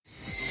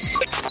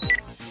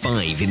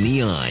Five in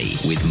the Eye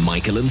with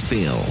Michael and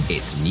Phil.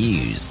 It's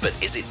news, but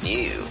is it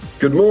new?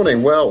 Good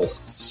morning. Well,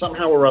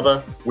 somehow or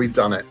other, we've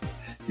done it.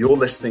 You're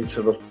listening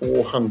to the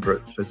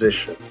 400th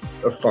edition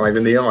of Five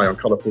in the Eye on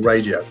Colourful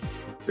Radio.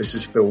 This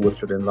is Phil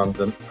Woodford in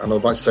London, and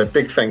I'd like to say a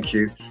big thank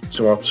you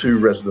to our two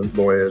resident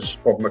lawyers,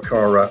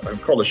 McAra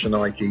and Kola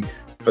Sonaike,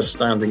 for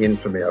standing in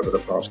for me over the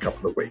past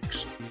couple of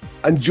weeks.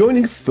 And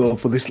joining Phil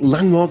for this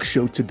landmark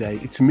show today,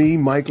 it's me,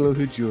 Michael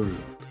Ohajuru,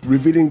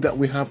 revealing that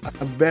we have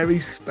a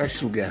very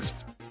special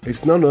guest.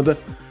 It's none other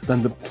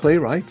than the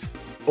playwright,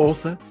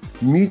 author,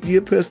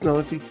 media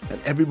personality,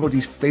 and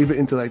everybody's favourite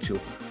intellectual,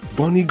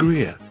 Bonnie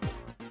Greer.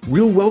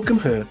 We'll welcome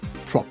her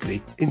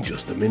properly in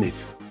just a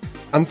minute.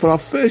 And for our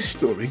first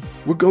story,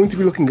 we're going to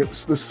be looking at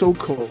the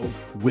so-called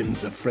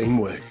Windsor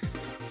Framework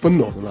for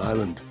Northern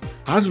Ireland.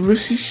 Has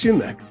Rishi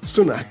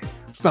Sunak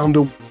found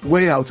a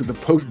way out of the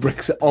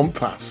post-Brexit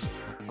impasse?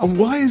 And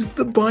why is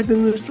the Biden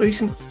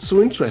administration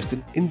so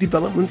interested in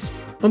developments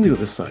on the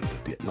other side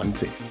of the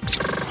Atlantic?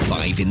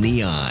 Five in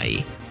the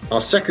Eye.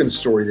 Our second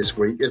story this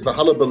week is the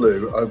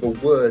hullabaloo over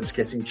words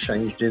getting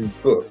changed in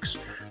books.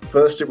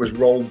 First, it was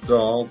Roald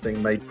Dahl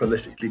being made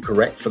politically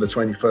correct for the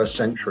 21st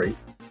century.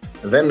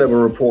 And then there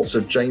were reports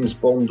of James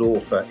Bond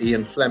author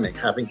Ian Fleming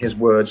having his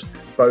words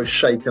both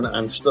shaken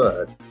and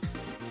stirred.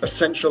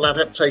 Essential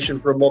adaptation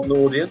for a modern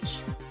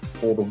audience,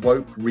 or the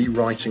woke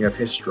rewriting of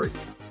history?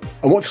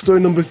 And what's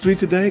story number 3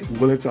 today?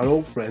 Well, it's our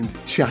old friend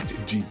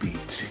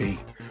ChatGPT.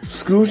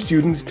 School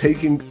students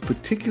taking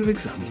particular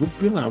exams will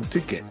be allowed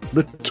to get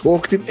the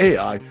talkative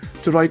AI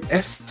to write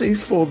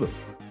essays for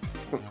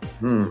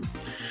them.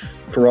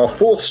 For our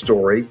fourth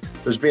story,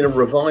 there's been a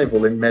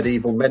revival in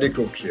medieval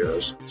medical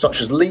cures,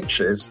 such as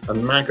leeches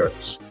and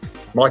maggots.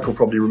 Michael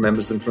probably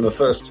remembers them from the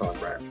first time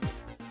round.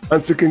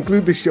 And to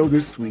conclude the show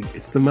this week,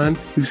 it's the man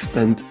who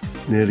spent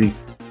nearly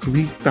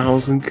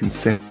 3,000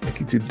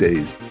 consecutive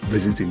days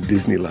visiting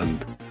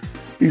Disneyland.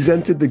 He's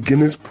entered the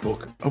Guinness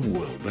Book of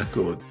World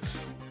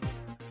Records.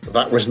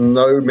 That was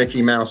no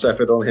Mickey Mouse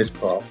effort on his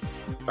part.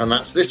 And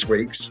that's this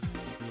week's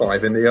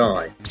Five in the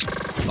Eye.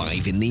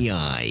 Five in the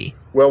Eye.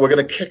 Well, we're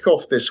going to kick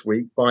off this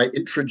week by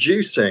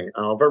introducing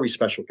our very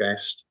special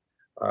guest,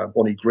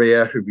 Bonnie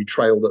Greer, who we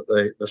trailed at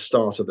the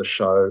start of the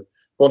show.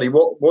 Bonnie,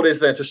 what is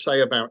there to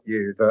say about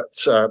you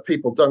that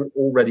people don't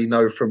already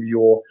know from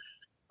your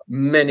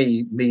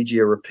many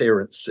media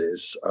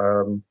appearances?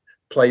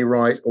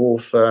 Playwright,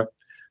 author,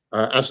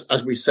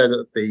 as we said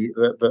at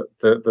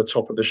the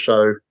top of the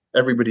show,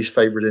 everybody's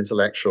favourite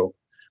intellectual.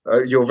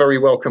 You're very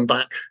welcome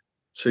back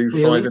to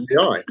Five in the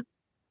Eye.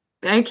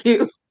 Thank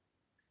you.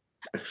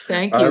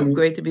 Thank you.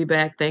 Great to be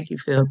back. Thank you,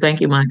 Phil.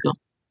 Thank you, Michael.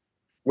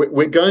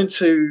 We're going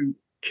to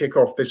kick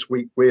off this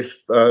week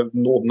with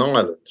Northern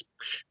Ireland,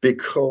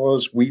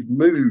 because we've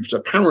moved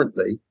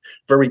apparently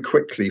very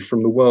quickly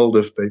from the world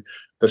of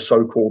the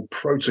so-called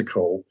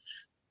protocol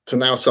to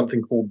now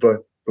something called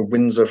the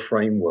Windsor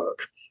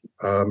Framework,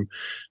 a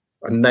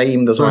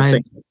name that I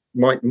think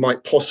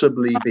might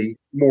possibly be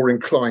more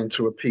inclined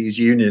to appease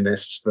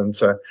unionists than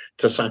to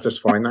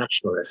satisfy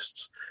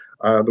nationalists.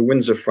 The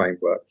Windsor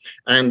Framework.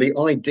 And the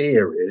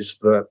idea is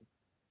that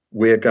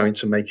we're going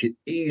to make it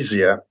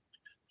easier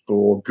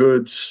for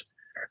goods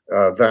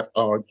that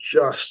are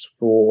just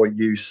for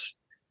use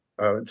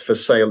for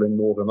sale in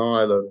Northern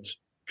Ireland,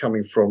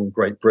 coming from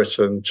Great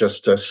Britain,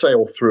 just to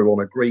sail through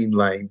on a green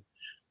lane,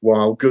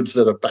 while goods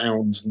that are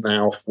bound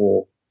now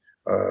for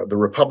the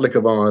Republic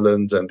of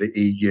Ireland and the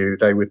EU,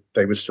 they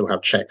would still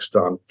have checks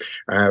done.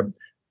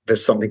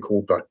 There's something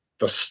called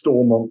the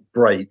Stormont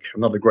break,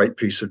 another great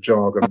piece of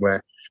jargon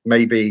where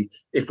maybe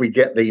if we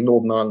get the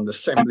Northern Ireland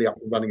Assembly up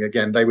and running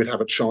again, they would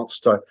have a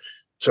chance to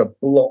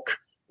block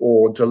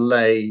or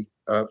delay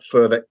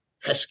further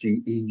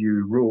pesky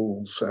EU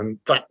rules. And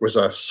that was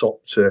a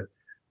sop to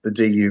the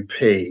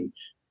DUP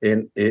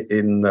in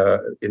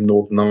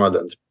Northern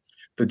Ireland.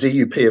 The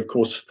DUP, of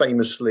course,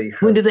 famously...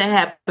 When did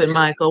that happen,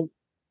 Michael?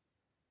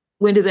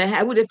 When did that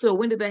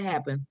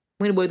happen?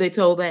 When were they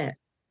told that?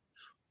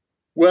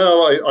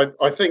 Well,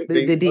 I think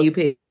the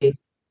DUP.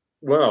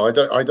 Well,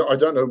 I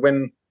don't know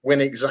when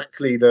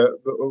exactly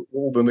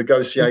all the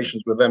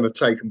negotiations with them have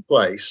taken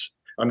place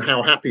and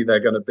how happy they're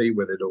going to be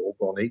with it all,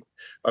 Bonnie.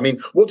 I mean,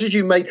 what did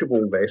you make of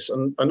all this?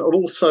 And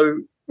also,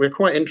 we're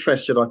quite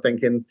interested, I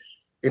think, in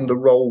the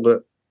role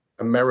that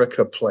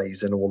America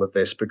plays in all of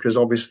this, because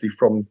obviously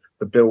from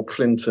the Bill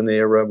Clinton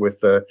era with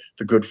the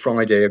Good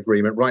Friday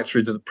Agreement right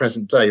through to the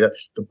present day, the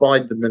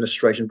Biden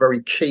administration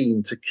very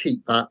keen to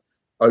keep that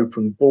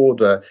open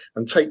border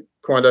and take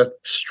quite a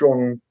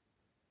strong,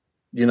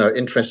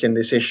 interest in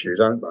this issue,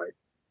 don't they?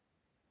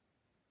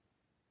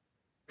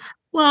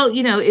 Well,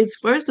 it's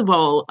first of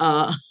all,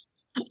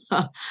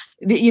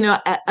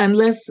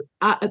 unless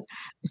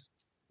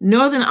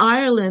Northern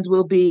Ireland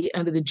will be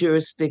under the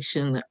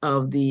jurisdiction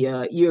of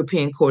the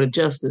European Court of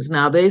Justice.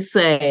 Now they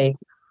say,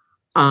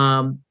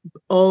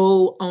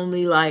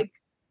 only like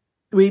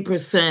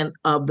 3%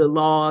 of the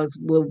laws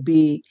will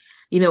be,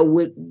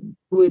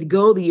 would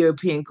go to the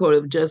European Court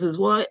of Justice.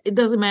 Well, it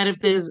doesn't matter if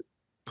there's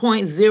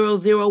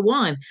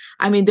 0.001.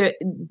 I mean,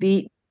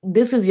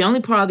 this is the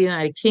only part of the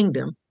United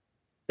Kingdom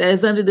that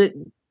is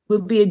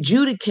would be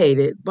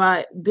adjudicated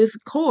by this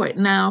court.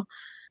 Now,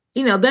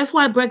 that's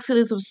why Brexit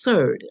is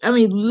absurd. I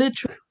mean,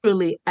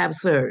 literally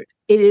absurd.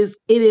 It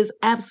is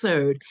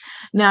absurd.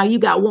 Now, you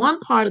got one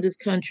part of this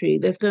country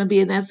that's going to be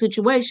in that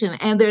situation,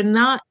 and they're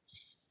not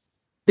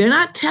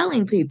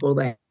telling people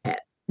that.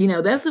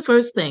 That's the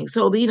first thing.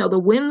 So, the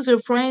Windsor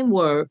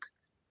Framework,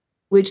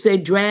 which they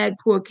drag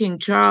poor King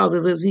Charles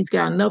as if he's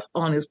got enough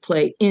on his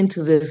plate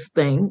into this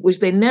thing, which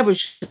they never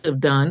should have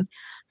done,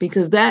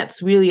 because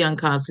that's really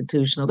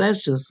unconstitutional.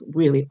 That's just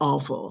really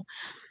awful.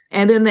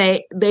 And then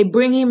they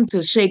bring him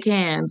to shake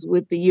hands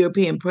with the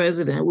European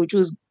president, which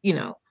was,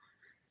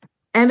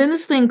 and then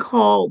this thing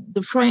called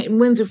the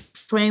Windsor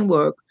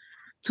Framework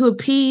to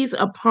appease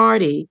a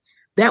party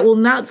that will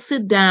not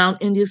sit down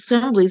in the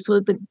assembly so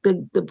that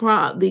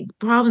the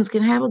province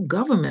can have a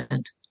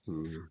government.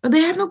 But they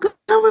have no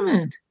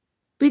government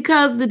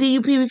because the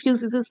DUP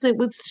refuses to sit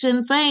with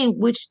Sinn Féin,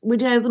 which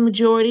has the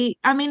majority.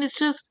 I mean, it's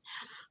just,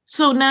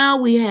 so now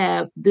we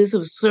have this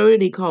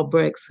absurdity called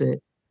Brexit,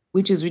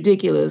 which is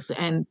ridiculous.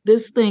 And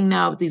this thing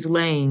now with these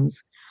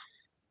lanes,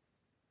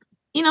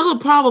 it'll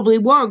probably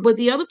work. But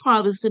the other part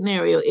of the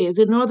scenario is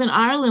that Northern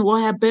Ireland will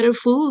have better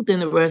food than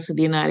the rest of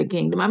the United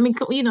Kingdom. I mean,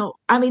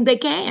 they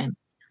can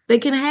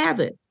have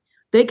it.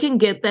 They can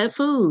get that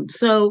food.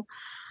 So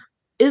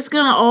it's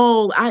going to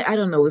I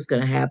don't know what's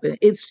going to happen.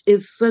 It's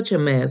such a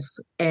mess.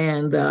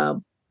 And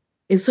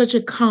it's such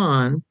a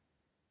con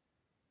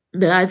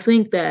that I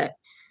think that,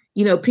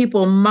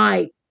 people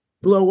might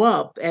blow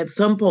up at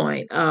some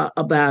point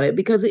about it,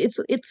 because it's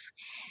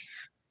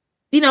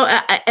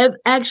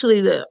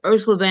actually the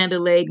Ursula von der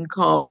Leyen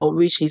called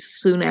Rishi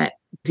Sunak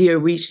dear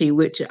Rishi,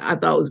 which I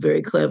thought was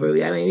very clever.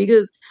 I mean,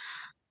 because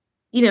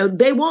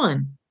they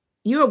won.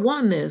 Europe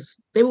won this.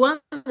 They won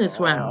this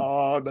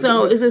round.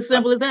 So it's as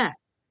simple as that.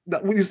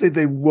 When you say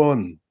they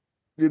won,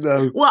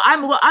 Well,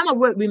 I'm a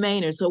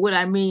Remainer, so what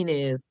I mean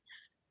is,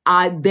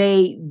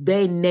 they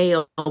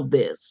nailed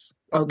this.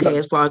 Okay,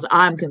 as far as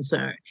I'm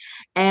concerned,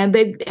 and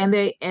they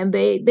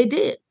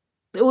did.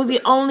 It was the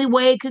only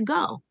way it could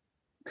go.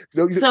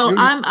 No,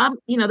 I'm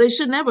they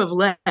should never have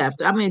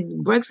left. I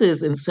mean, Brexit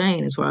is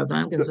insane as far as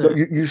I'm concerned.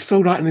 You're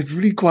so right, and it's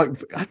really quite.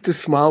 I have to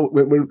smile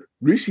when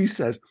Rishi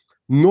says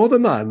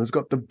Northern Ireland's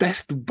got the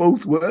best of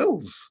both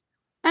worlds.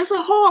 That's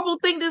a horrible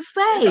thing to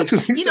say.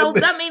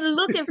 I mean,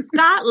 look at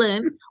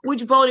Scotland,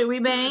 which voted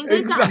Remain.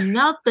 They got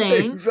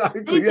nothing.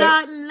 They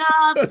got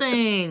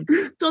nothing.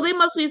 So they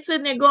must be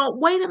sitting there going,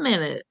 wait a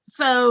minute.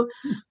 So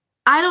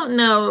I don't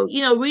know.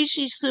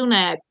 Rishi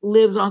Sunak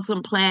lives on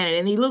some planet,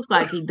 and he looks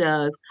like he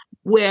does,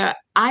 where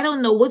I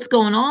don't know what's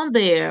going on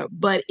there,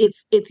 but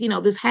it's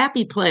this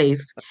happy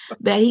place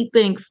that he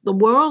thinks the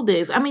world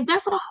is. I mean,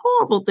 that's a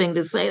horrible thing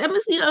to say. I mean,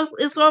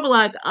 it's sort of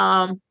like,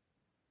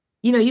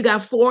 you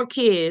got 4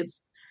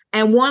 kids,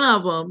 and one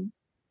of them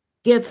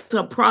gets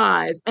a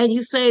prize, and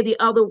you say the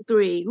other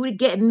 3 who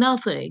get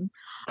nothing.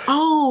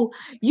 Oh,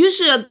 you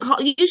should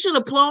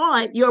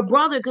applaud your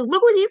brother because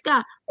look what he's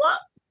got. Well,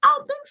 I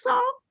don't think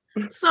so.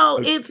 So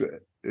it's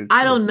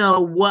I don't know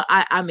what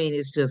I mean.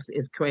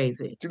 It's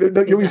crazy.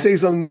 You say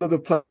he's on another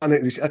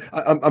planet.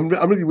 I'm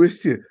really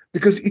with you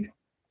because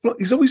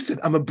he's always said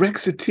I'm a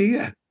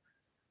Brexiteer.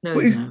 No,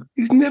 but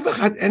he's never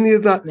had any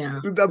of that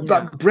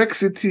that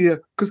Brexiteer,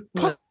 because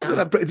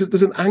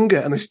there's an anger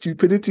and a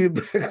stupidity of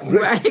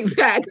Brexit. Right,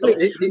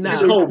 exactly.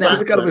 His whole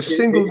kind of a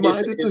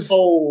single-mindedness.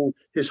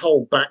 His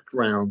whole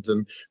background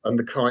and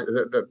the kind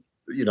that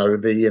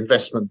the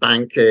investment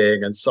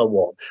banking and so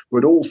on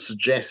would all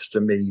suggest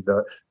to me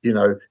that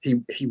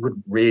he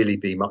wouldn't really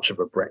be much of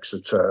a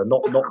Brexiter.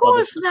 Not by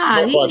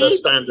the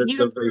standards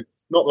of the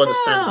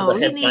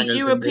headbangers in the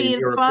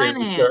European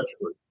Research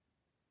Group.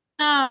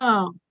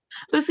 No.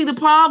 But see, the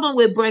problem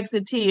with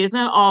Brexiteers,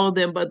 not all of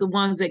them, but the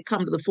ones that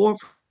come to the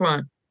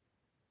forefront,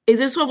 is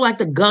it's sort of like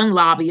the gun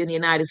lobby in the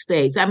United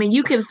States. I mean,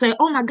 you can say,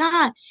 oh my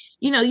God,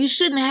 you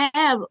shouldn't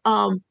have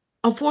a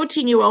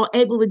 14-year-old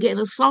able to get an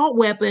assault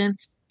weapon.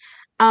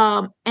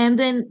 And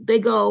then they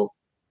go,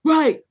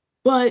 right,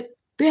 but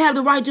they have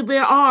the right to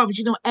bear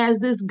arms, as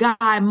this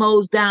guy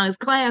mows down his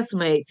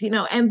classmates,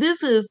 and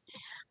this is,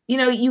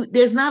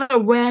 there's not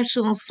a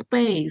rational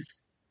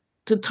space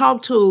to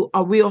talk to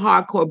a real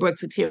hardcore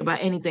Brexiteer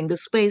about anything. The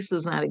space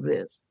does not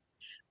exist.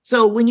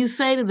 So when you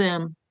say to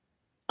them,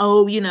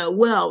 oh,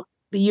 well,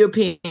 the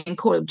European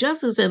Court of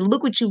Justice, and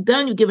look what you've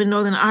done, you've given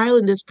Northern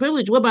Ireland this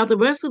privilege. What about the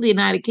rest of the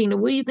United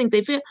Kingdom? What do you think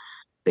they feel?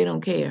 They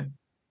don't care.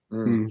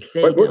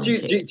 But what do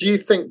you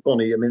think,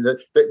 Bonnie? I mean,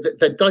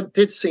 there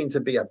did seem to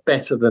be a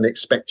better than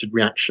expected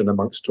reaction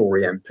amongst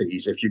Tory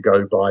MPs if you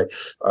go by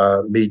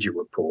media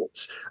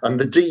reports. And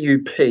the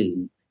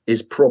DUP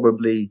is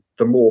probably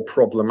the more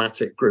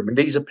problematic group. And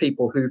these are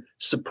people who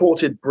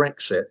supported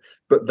Brexit,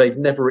 but they've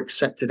never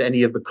accepted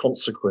any of the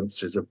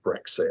consequences of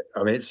Brexit.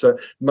 I mean, it's a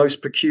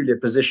most peculiar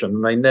position.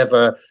 And they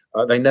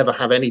never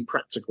have any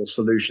practical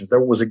solutions. They're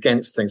always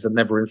against things and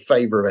never in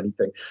favour of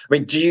anything. I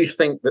mean, do you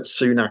think that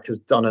Sunak has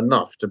done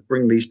enough to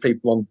bring these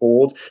people on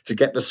board, to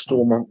get the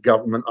Stormont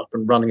government up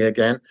and running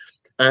again?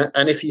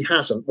 And if he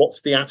hasn't,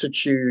 what's the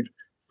attitude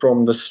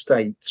from the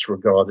States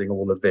regarding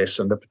all of this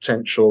and the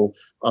potential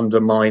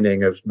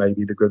undermining of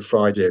maybe the Good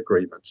Friday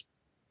Agreement?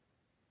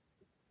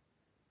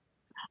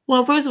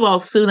 Well, first of all,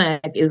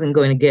 Sunak isn't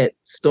going to get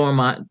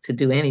Stormont to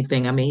do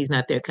anything. I mean, he's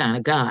not their kind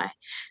of guy.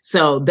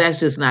 So that's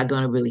just not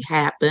going to really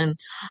happen.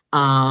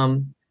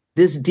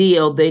 This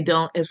deal, they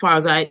don't, as far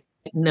as I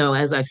know,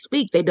 as I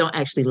speak, they don't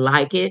actually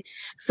like it.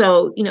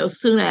 So,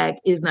 Sunak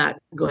is not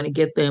going to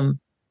get them,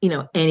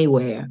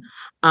 anywhere.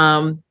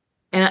 And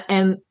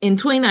in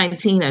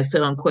 2019, I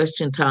said on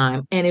Question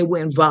Time, and it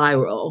went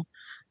viral,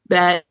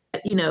 that,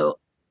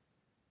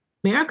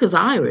 America's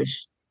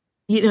Irish.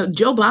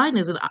 Joe Biden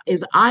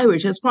is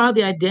Irish. That's part of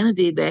the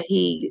identity that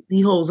he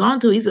holds on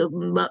to. He's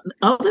other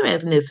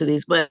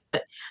ethnicities, but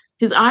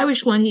his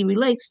Irish one he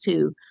relates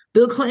to.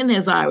 Bill Clinton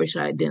has Irish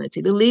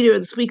identity.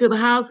 The Speaker of the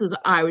House has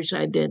Irish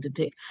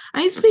identity.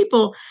 And these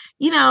people,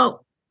 in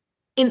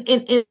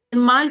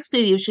my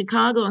city of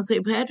Chicago on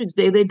St. Patrick's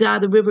Day, they dye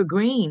the river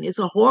green. It's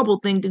a horrible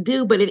thing to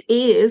do, but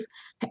it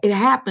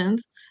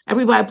happens.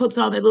 Everybody puts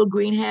on their little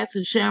green hats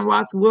and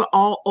shamrocks. We're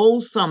all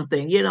old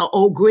something,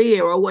 old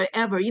Greer or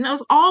whatever.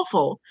 It's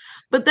awful.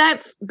 But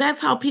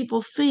that's how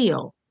people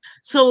feel.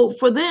 So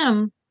for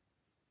them,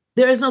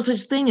 there is no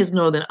such thing as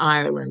Northern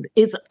Ireland.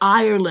 It's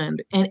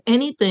Ireland. And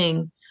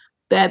anything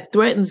that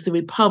threatens the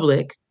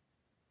Republic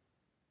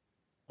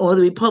or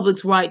the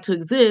Republic's right to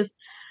exist,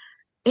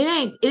 it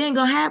ain't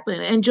gonna happen.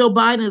 And Joe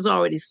Biden has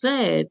already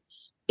said,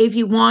 if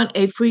you want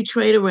a free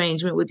trade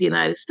arrangement with the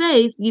United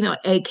States,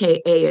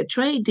 AKA a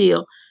trade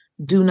deal,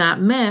 do not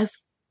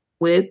mess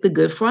with the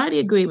Good Friday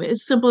Agreement.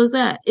 It's simple as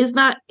that. It's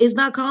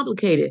not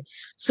complicated.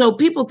 So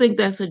people think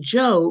that's a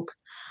joke,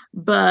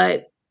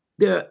 but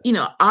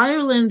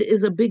Ireland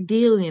is a big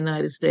deal in the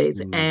United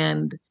States,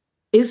 and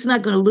it's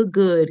not going to look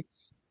good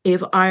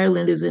if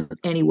Ireland is in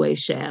any way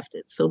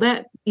shafted. So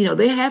that,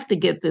 they have to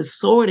get this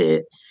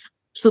sorted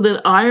so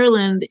that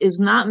Ireland is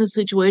not in a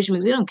situation,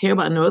 because they don't care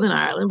about Northern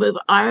Ireland, but if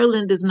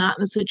Ireland is not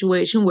in a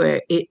situation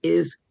where it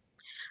is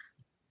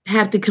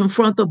have to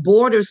confront the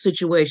border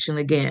situation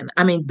again.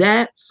 I mean,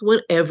 that's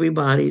what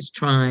everybody's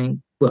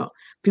trying. Well,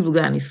 people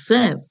got any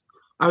sense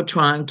are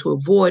trying to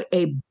avoid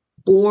a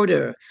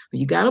border.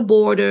 You got a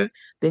border,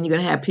 then you're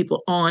going to have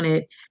people on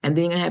it, and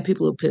then you're going to have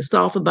people who are pissed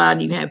off about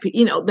it. You can have,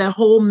 that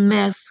whole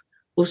mess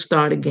will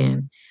start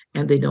again,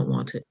 and they don't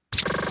want it.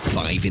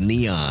 Five in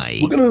the Eye.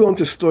 We're going to go on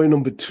to story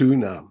number 2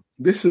 now.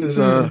 This is,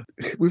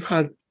 we've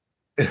had,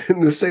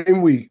 in the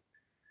same week,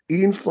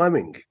 Ian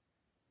Fleming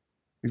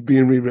is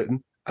being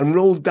rewritten, and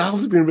Roald Dahl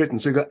has been written.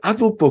 So you've got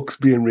adult books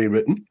being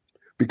rewritten,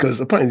 because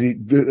apparently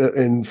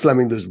in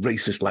Fleming there's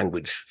racist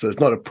language, so it's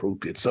not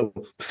appropriate. So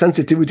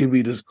sensitivity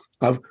readers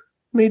have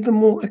made them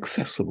more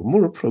accessible,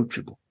 more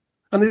approachable.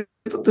 And they've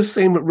done the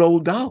same at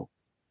Roald Dahl.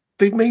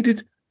 They've made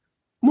it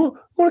more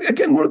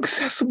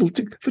accessible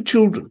for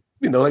children.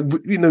 Like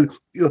the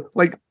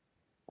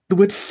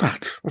word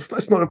fat.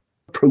 That's not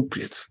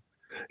appropriate.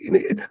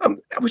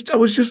 I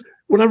was just,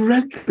 when I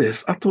read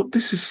this, I thought,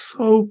 this is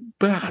so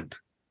bad.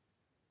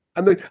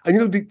 And they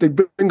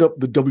bring up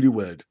the W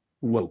word,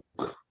 woke.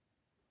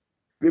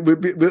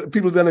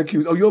 People then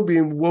accuse, you're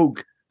being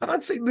woke. And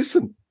I'd say,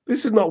 listen,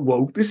 this is not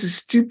woke. This is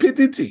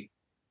stupidity.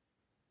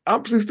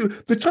 Absolutely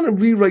stupid. They're trying to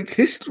rewrite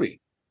history.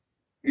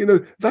 In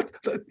the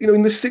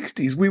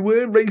 60s, we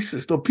were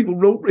racist, or people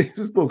wrote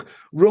racist books.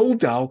 Roald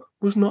Dahl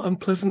was not an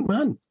unpleasant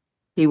man.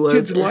 He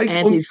was an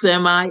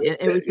anti-Semite and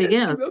everything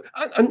else.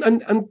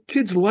 And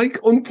kids like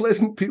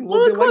unpleasant people.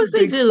 Well, of course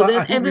they do.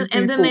 And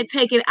then they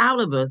take it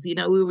out of us.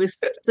 We were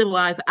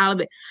civilized out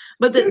of it.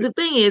 But the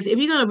thing is, if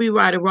you're going to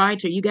rewrite a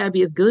writer, you got to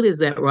be as good as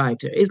that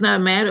writer. It's not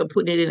a matter of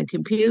putting it in a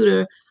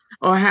computer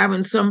or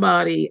having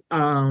somebody,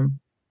 some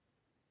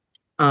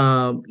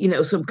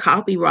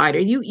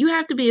copywriter. You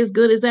have to be as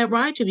good as that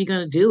writer if you're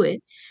going to do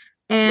it.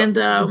 And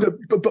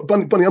but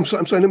Bonnie, I'm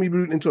sorry. Let me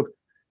interrupt.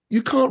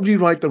 You can't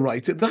rewrite the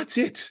writer. That's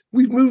it.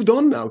 We've moved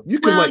on now. You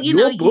can write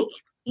your book.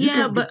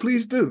 But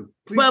please do.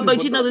 But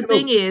the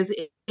thing is,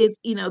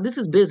 it's this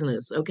is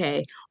business,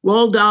 okay?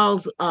 Roald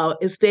Dahl's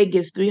estate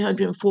gets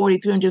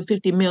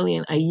 350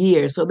 million a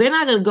year, so they're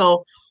not going to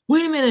go,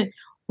 wait a minute,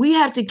 we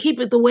have to keep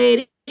it the way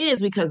it is,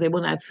 because they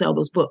will not sell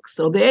those books.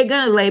 So they're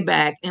going to lay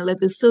back and let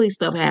this silly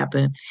stuff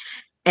happen,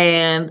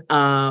 and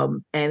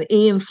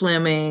Ian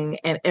Fleming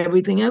and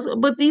everything else.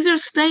 But these are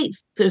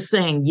states. They're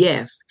saying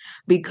yes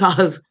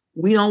because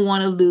we don't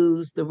want to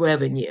lose the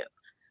revenue.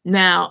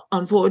 Now,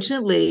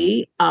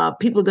 unfortunately,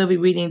 people are going to be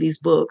reading these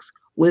books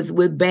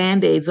with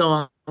Band-Aids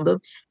on them,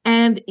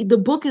 and the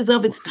book is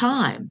of its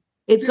time.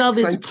 It's of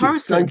its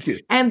person. Thank you.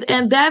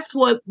 And that's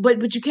what,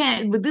 but you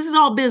can't, but this is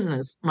all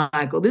business,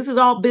 Michael. This is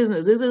all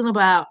business. This isn't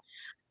about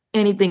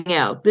anything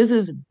else. This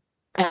is,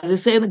 as they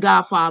say in The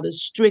Godfather,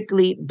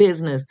 strictly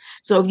business.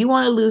 So if you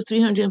want to lose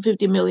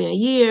 350 million a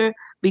year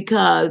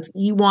because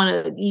you want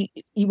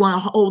to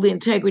hold the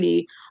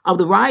integrity of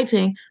the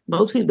writing,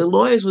 most people, the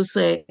lawyers would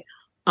say,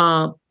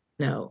 no.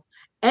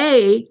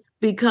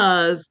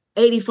 Because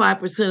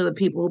 85% of the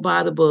people who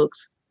buy the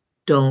books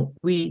don't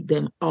read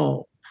them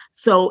all.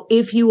 So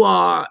if you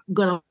are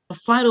going to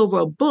fight over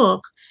a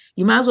book,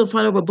 You might as well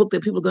fight over a book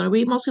that people are going to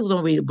read. Most people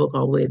don't read a book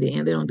all the way to the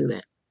end. They don't do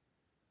that.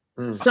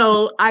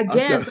 So I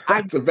guess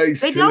that's a very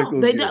cynical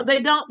they view.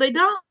 don't. They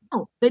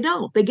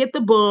get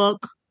the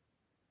book,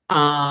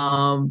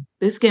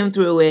 they skim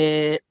through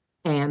it,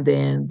 and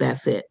then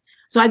that's it.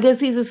 So I guess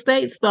these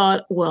estates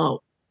thought,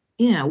 well,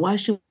 why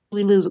should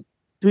we lose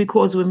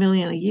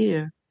 $750,000 a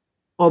year,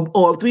 or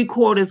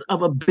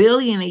 $750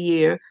 million a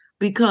year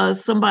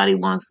because somebody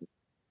wants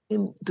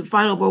to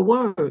fight over a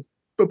word?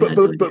 But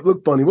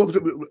look, Bonnie, what was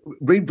it?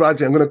 Ray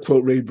Bradbury. I'm going to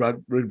quote Ray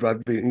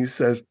Bradbury, and he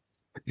says,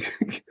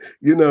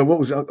 what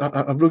was it?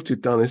 I wrote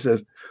it down. It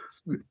says,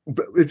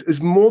 "It's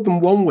more than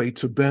one way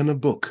to burn a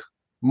book.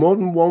 More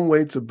than one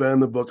way to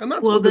burn a book," and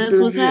that's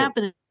what's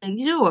happening.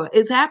 Sure,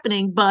 it's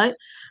happening, but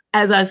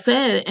as I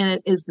said,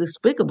 and it's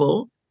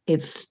despicable.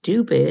 It's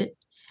stupid,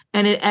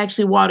 and it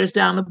actually waters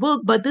down the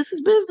book. But this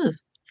is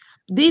business.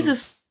 These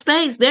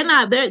estates,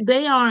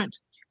 they aren't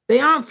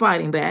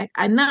fighting back.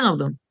 None of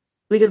them.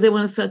 Because they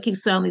want to keep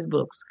selling these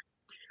books.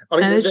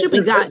 And it should be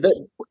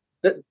gotten.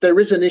 There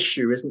is an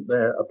issue, isn't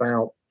there,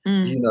 about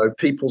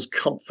people's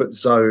comfort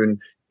zone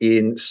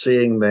in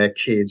seeing their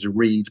kids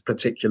read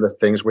particular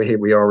things. Here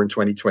we are in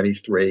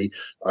 2023,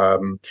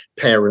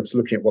 parents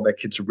looking at what their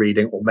kids are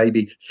reading, or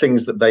maybe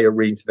things that they are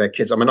reading to their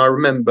kids. I mean, I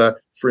remember,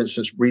 for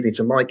instance, reading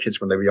to my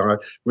kids when they were young,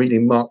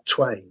 reading Mark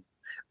Twain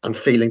and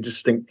feeling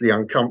distinctly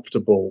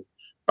uncomfortable.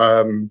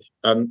 And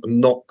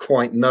not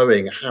quite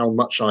knowing how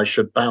much I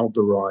should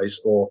bowdlerize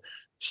or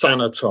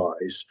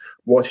sanitize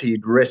what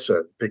he'd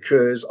written,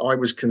 because I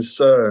was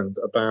concerned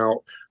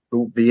about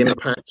the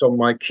impact on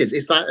my kids.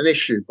 Is that an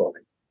issue,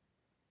 Bonnie?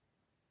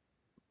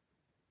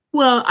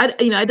 Well,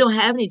 I don't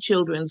have any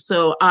children,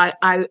 so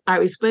I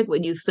respect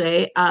what you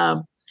say.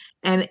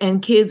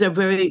 And kids are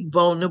very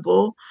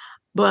vulnerable,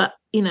 but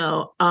I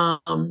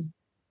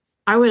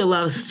read a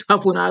lot of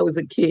stuff when I was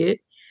a kid,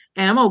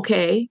 and I'm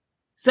okay.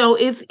 So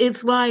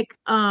it's like,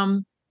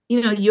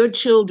 your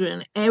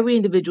children, every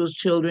individual's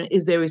children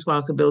is their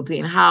responsibility,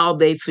 and how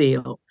they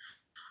feel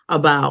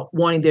about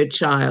wanting their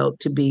child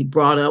to be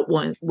brought up,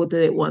 what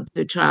they want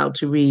their child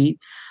to read.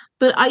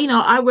 But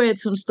I read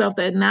some stuff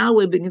that now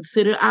would be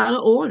considered out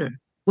of order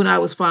when I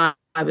was 5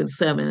 and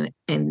 7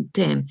 and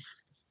 10.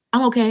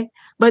 I'm okay.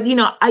 But,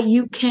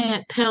 you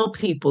can't tell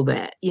people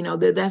that, they're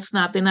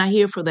not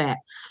here for that.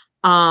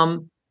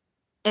 The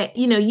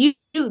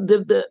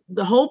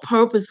whole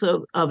purpose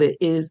of it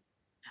is,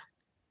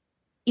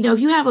 if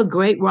you have a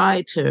great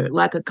writer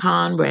like a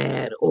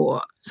Conrad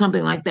or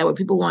something like that, where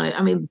people want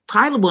to,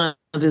 title one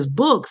of his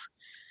books,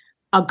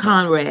 a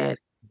Conrad,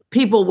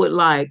 people would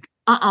like,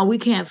 we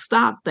can't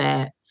stop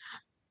that.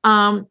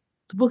 The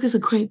book is a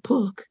great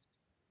book.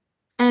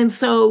 And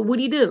so what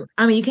do?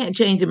 You can't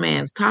change a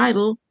man's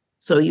title,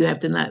 so you have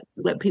to not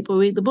let people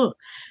read the book.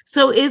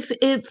 So it's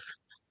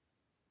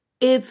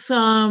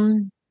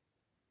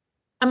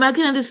I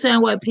can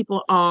understand why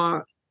people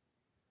are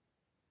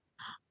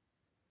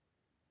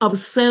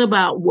upset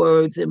about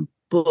words in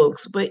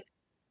books, but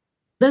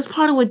that's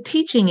part of what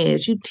teaching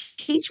is. You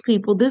teach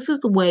people this is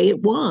the way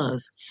it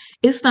was.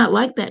 It's not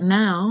like that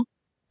now,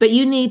 but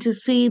you need to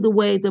see the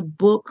way the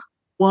book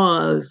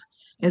was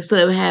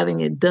instead of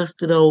having it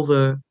dusted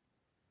over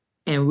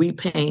and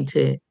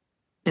repainted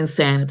and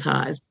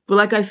sanitized. But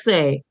like I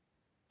say,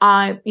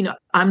 I'm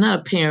not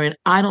a parent.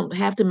 I don't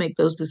have to make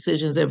those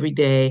decisions every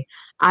day.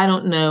 I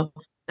don't know.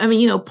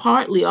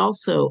 Partly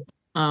also,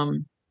 we're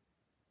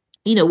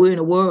in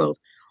a world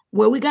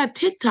where we got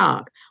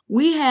TikTok.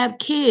 We have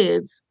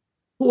kids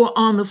who are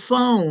on their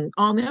phone,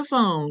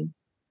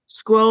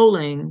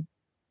 scrolling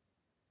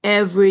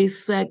every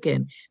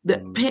second.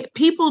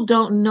 People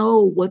don't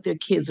know what their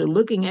kids are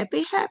looking at.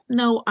 They have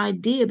no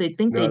idea. They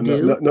think they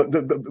do. No,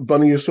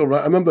 Bonnie, you're so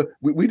right. I remember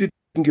we didn't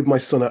give my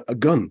son a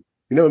gun.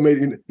 He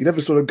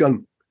never saw a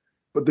gun.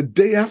 But the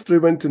day after he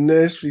went to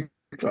nursery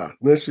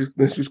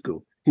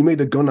school, he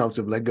made a gun out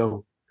of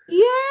Lego.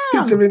 Yeah.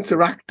 Kids are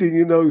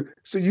interacting,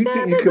 So you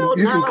think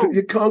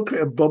you can't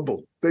create a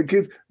bubble. The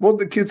kids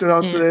are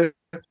out there,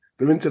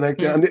 they're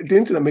internet, and the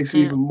internet makes it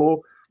even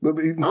more.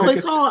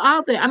 It's all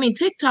out there.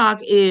 TikTok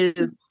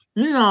is,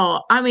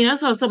 I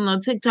saw something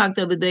on TikTok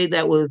the other day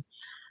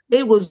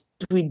it was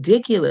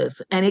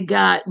ridiculous, and it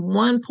got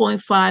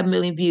 1.5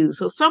 million views.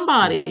 So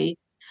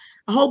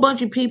a whole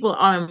bunch of people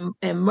are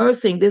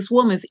immersing this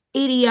woman's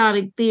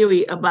idiotic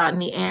theory about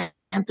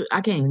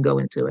I can't even go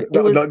into it.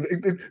 It was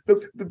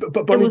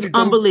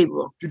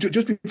unbelievable.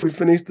 Just before we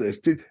finish this,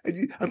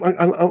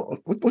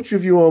 what's your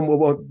view on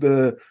what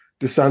the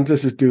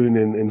DeSantis is doing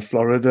in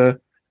Florida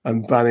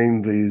and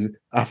banning these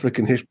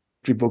African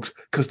history books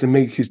because they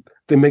make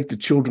the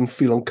children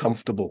feel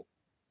uncomfortable?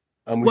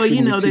 And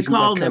they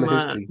call him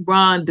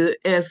Ron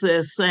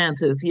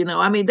DeSantis.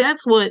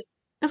 That's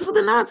what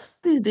the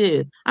Nazis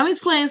did. It's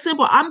plain and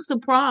simple. I'm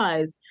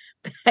surprised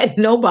that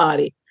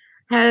nobody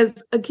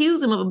has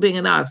accused him of being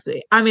a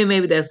Nazi.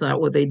 Maybe that's not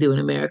what they do in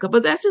America,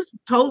 but that's just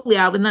totally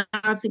out of the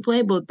Nazi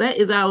playbook. That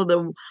is out of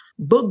the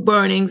book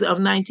burnings of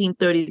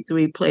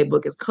 1933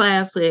 playbook. It's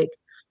classic.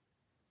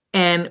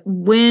 And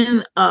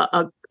when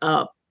a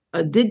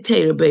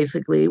dictator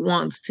basically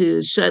wants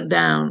to shut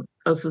down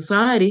a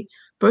society,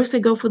 first they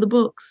go for the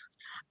books.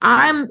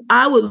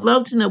 I would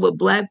love to know what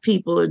Black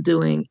people are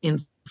doing in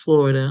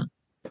Florida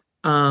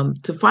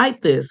to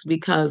fight this,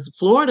 because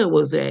Florida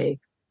was a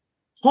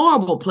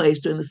horrible place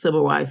during the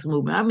civil rights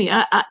movement. I mean,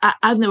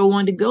 I never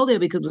wanted to go there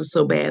because it was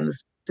so bad in the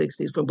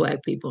 60s for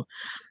Black people.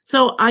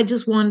 So I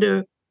just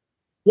wonder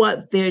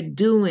what they're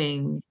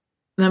doing.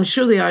 And I'm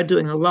sure they are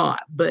doing a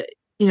lot, but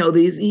he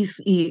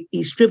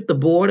stripped the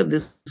board of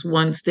this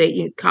one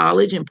state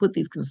college and put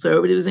these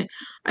conservatives in.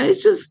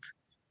 It's just,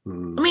 I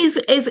mean,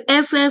 it's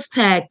SS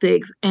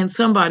tactics, and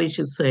somebody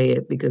should say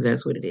it, because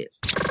that's what it is.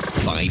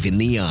 Five in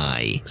the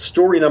Eye.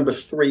 Story number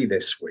 3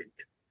 this week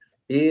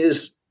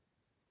is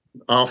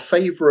our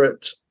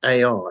favorite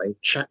AI,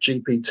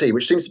 ChatGPT,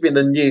 which seems to be in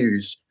the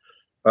news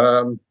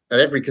at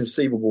every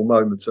conceivable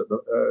moment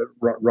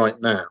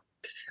right now.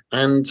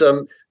 And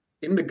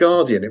in The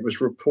Guardian, it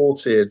was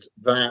reported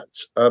that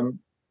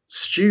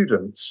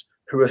students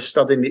who are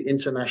studying the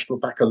International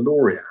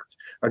Baccalaureate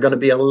are going to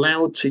be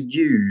allowed to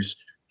use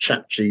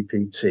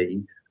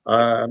ChatGPT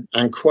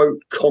and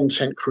quote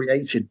content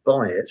created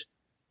by it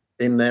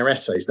in their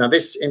essays. Now,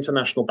 this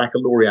International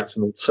Baccalaureate's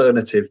an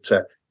alternative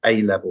to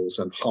A-levels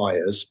and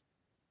Highers.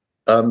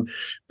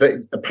 But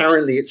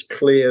apparently it's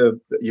clear,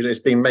 it's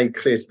been made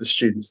clear to the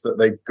students that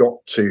they've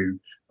got to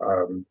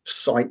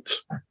cite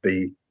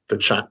the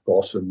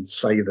chatbot and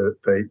say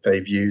that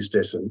they've used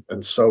it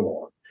and so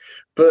on.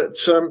 But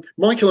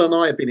Michael and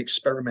I have been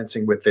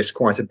experimenting with this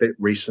quite a bit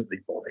recently,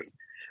 Bonnie.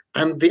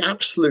 And the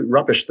absolute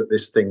rubbish that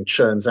this thing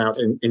churns out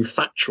in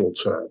factual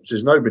terms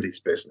is nobody's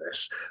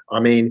business. I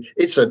mean,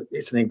 it's an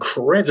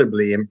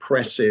incredibly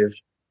impressive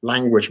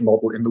language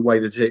model in the way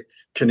that it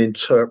can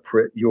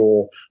interpret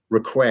your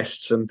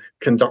requests and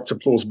conduct a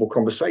plausible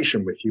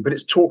conversation with you, but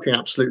it's talking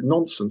absolute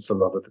nonsense a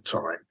lot of the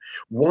time.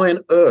 Why on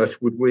earth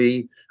would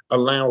we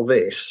allow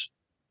this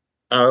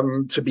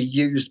to be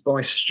used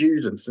by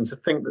students, and to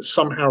think that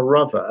somehow or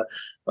other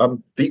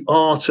the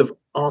art of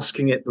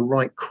asking it the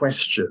right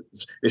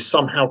questions is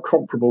somehow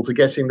comparable to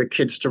getting the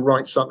kids to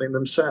write something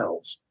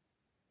themselves?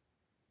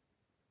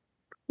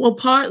 Well,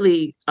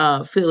 partly,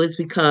 Phil, is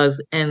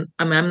because, and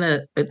I'm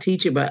not a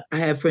teacher, but I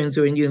have friends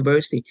who are in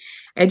university.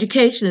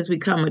 Education has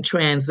become a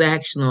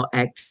transactional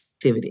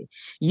activity.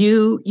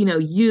 You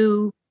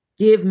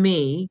give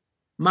me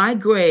my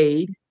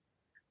grade,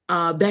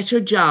 that's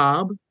your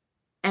job,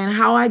 and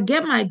how I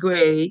get my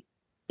grade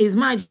is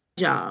my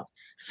job.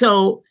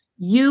 So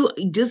you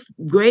just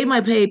grade my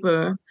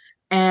paper,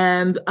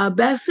 and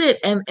that's it.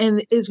 And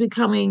it's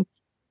becoming,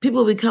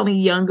 people are becoming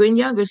younger and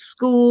younger.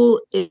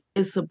 School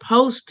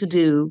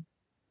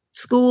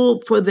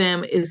for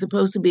them is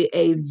supposed to be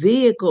a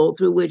vehicle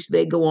through which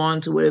they go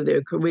on to whatever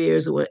their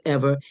careers or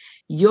whatever.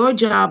 Your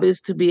job is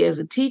to be, as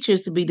a teacher,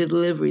 is to be the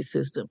delivery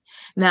system.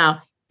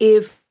 Now,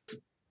 if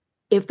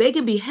they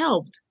can be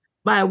helped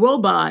by a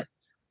robot,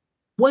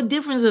 what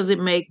difference does it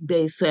make,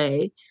 they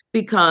say,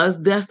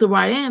 because that's the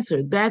right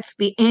answer. That's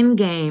the end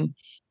game,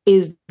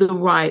 is the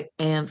right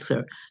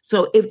answer.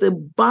 So if the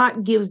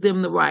bot gives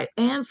them the right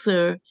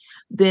answer,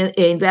 then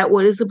ain't that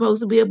what it's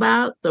supposed to be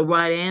about? The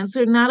right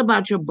answer, not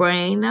about your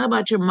brain, not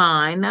about your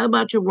mind, not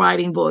about your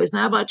writing voice,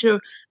 not about your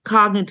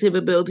cognitive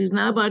abilities,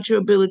 not about your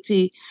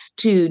ability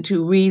to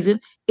reason.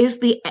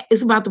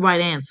 It's about the right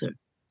answer.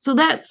 So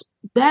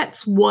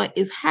that's what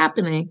is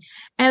happening.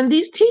 And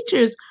these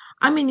teachers,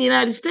 in the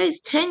United States,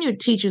 tenured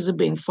teachers are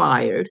being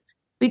fired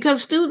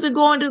because students are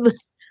going to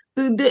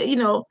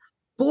the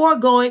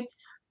board going,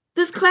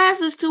 this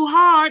class is too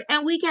hard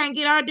and we can't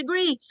get our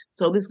degree.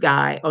 So this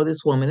guy or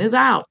this woman is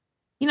out,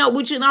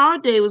 which in our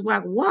day was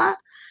like, what?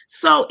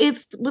 So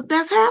but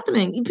that's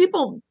happening.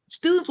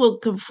 Students will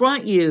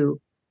confront you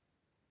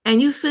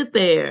and you sit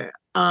there.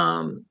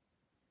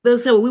 They'll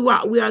say,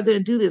 well, we are going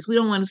to do this. We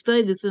don't want to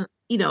study this. And,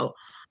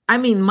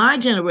 my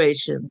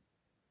generation,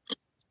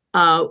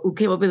 who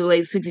came up in the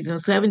late 60s and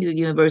 70s at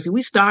university,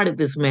 we started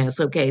this mess,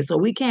 okay? So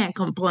we can't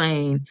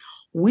complain.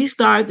 We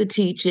started the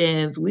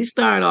teach-ins. We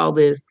started all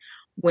this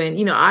when,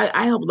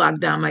 I helped lock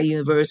down my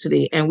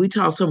university, and we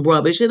taught some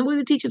rubbish. And what were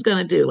the teachers going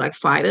to do? Like,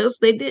 fight us?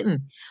 They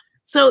didn't.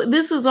 So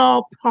this is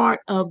all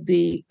part of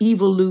the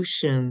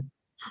evolution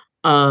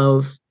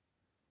of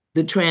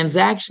the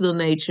transactional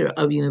nature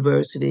of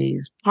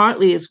universities.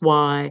 Partly it's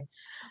why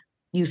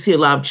you see a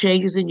lot of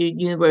changes in your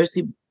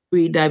university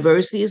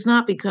diversity. It's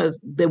not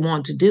because they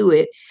want to do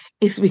it.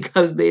 It's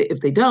because if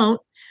they don't,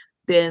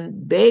 then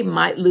they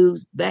might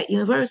lose that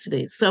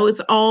university. So it's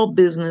all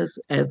business,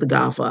 as the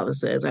Godfather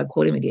says. I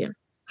quote him again.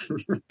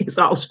 It's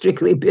all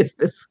strictly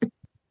business.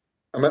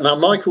 Now,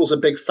 Michael's a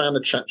big fan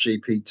of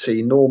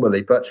ChatGPT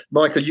normally, but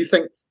Michael, you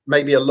think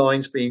maybe a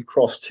line's being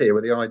crossed here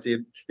with the idea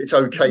it's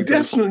okay?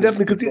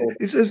 Definitely, because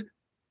it says,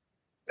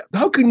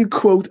 how can you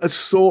quote a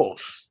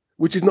source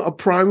which is not a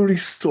primary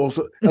source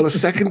or a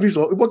secondary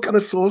source? What kind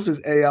of source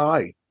is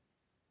AI?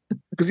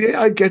 Because the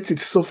AI gets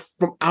its stuff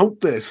from out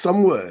there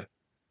somewhere.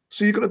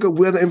 So you've got to go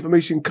where the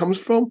information comes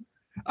from.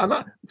 And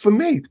that, for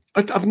me,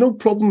 I have no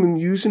problem in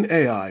using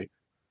AI,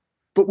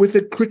 but with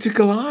a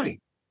critical eye,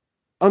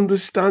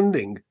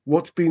 understanding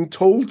what's being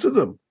told to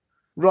them,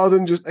 rather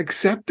than just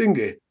accepting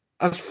it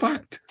as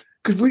fact.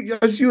 Because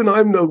as you and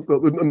I know,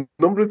 Phil, a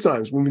number of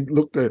times when we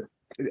looked at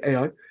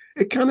AI,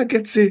 it kind of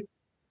gets it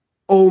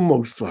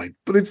almost right,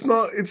 but it's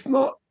not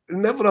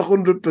never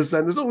 100%.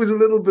 There's always a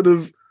little bit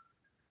of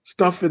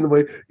stuff in the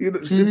way,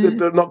 that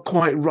they're not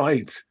quite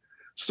right.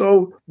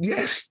 So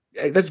yes,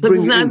 let's but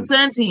bring it's not in.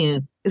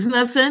 sentient. It's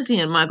not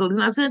sentient, Michael. It's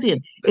not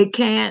sentient. It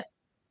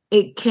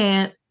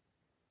can't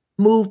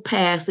move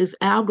past its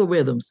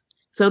algorithms.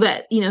 So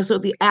that, so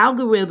the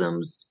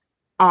algorithms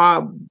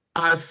are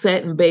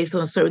set and based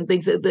on certain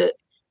things. That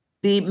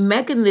the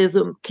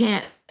mechanism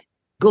can't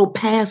go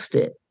past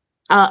it.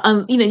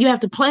 You have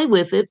to play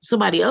with it.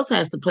 Somebody else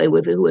has to play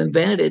with it who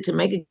invented it to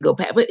make it go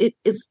past. But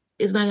it's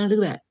not going to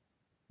do that.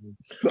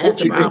 What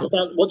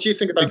do you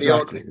think about the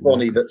argument,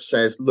 Bonnie, that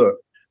says, look,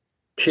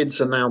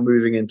 kids are now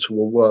moving into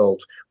a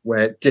world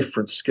where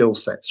different skill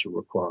sets are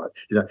required?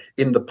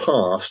 In the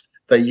past,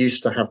 they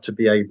used to have to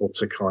be able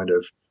to kind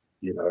of,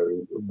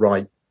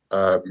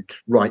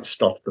 write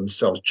stuff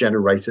themselves,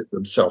 generate it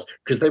themselves,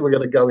 because they were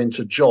going to go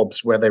into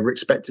jobs where they were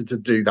expected to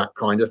do that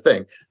kind of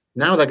thing.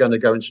 Now they're going to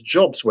go into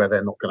jobs where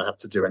they're not going to have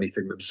to do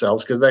anything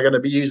themselves because they're going to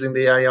be using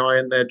the AI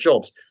in their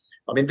jobs.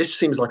 I mean, this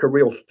seems like a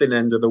real thin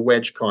end of the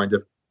wedge kind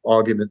of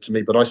argument to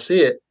me, but I see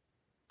it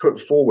put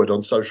forward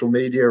on social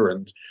media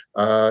and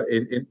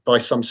by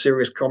some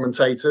serious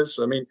commentators.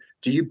 I mean,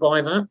 do you buy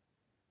that?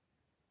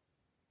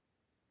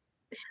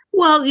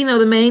 Well,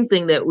 the main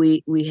thing that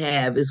we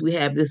have is we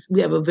have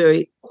a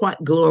very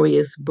quite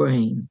glorious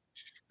brain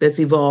that's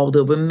evolved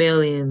over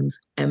millions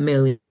and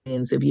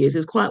millions of years.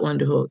 It's quite a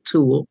wonderful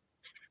tool.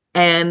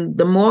 And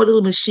the more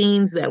little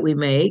machines that we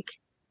make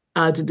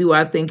to do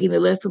our thinking, the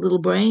less the little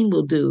brain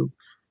will do.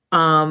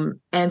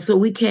 And so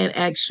we can't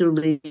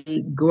actually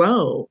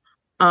grow.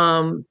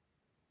 I'm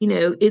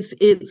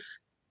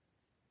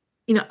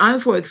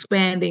for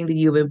expanding the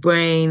human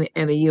brain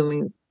and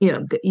the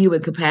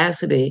human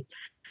capacity.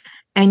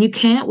 And you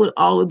can't with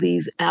all of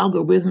these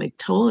algorithmic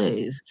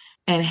toys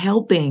and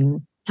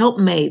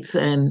helpmates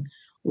and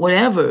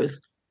whatever's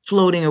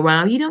floating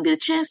around. You don't get a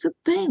chance to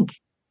think.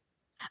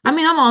 I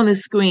mean, I'm on the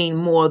screen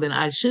more than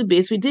I should be.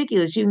 It's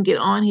ridiculous. You can get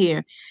on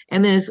here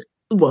and then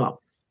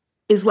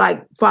it's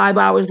like 5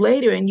 hours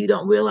later and you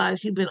don't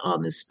realize you've been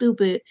on this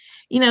stupid,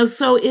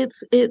 so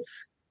it's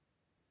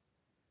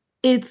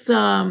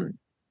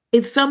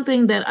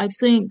something that I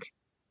think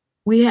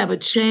we have a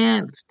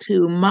chance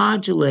to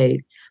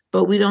modulate,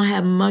 but we don't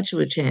have much of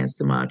a chance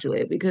to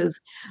modulate because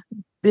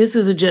this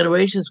is a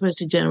generation,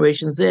 especially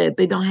Generation Z,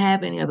 they don't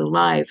have any other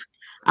life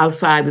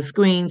outside the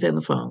screens and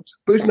the phones.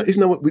 But isn't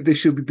that what they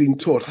should be being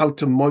taught? How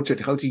to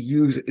modulate, how to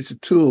use it. It's a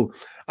tool.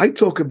 I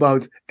talk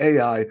about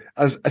AI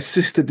as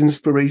assisted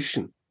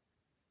inspiration.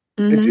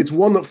 Mm-hmm. It's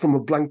one up from a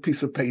blank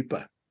piece of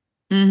paper.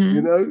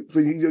 Mm-hmm. So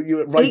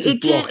you write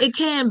it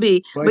can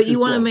be, but you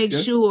want to make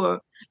sure.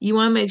 You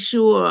want to make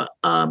sure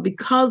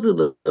because of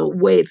the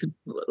way it's a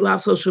lot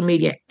of social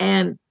media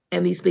and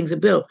these things are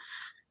built.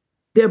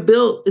 They're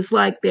built. It's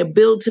like they're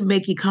built to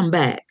make you come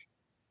back.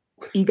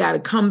 You got to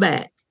come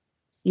back.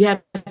 You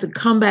have to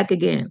come back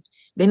again.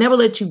 They never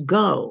let you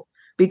go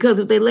because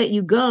if they let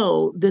you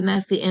go, then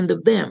that's the end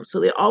of them. So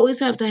they always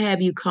have to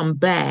have you come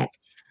back.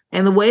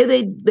 And the way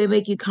they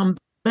make you come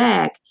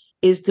back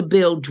is to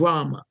build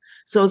drama.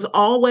 So it's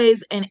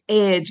always an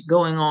edge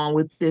going on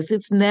with this.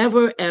 It's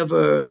never,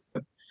 ever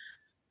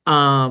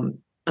a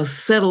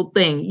settled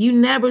thing. You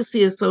never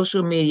see a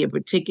social media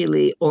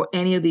particularly or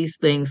any of these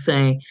things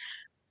saying,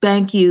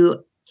 thank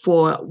you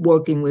for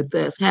working with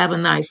us. Have a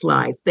nice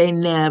life. They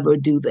never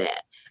do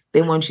that.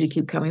 They want you to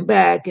keep coming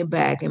back and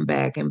back and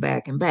back and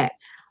back and back.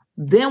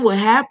 Then what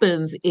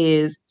happens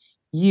is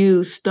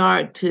you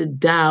start to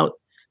doubt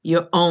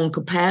your own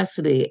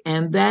capacity.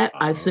 And that,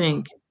 I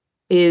think,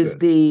 is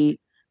the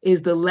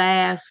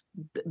last,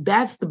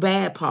 that's the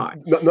bad part.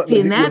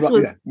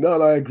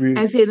 I agree.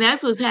 And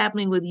that's what's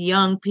happening with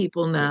young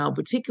people now,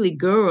 particularly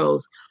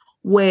girls,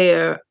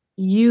 where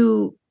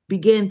you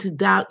begin to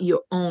doubt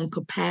your own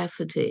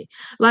capacity.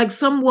 Like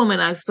some woman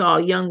I saw,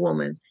 a young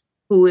woman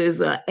who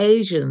is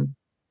Asian,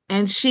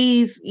 and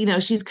she's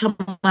come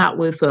out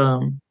with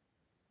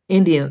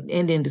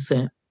Indian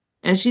descent,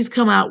 and she's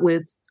come out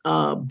with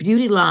a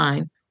beauty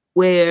line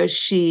where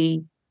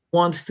she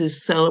wants to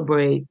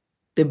celebrate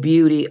the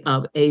beauty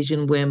of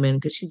Asian women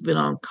because she's been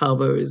on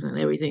covers and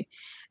everything.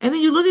 And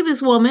then you look at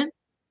this woman,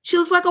 she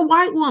looks like a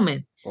white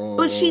woman,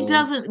 but she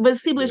doesn't. But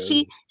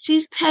see,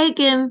 she's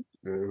taken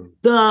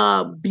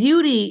the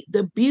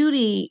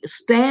beauty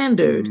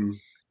standard,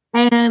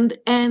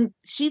 and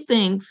she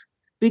thinks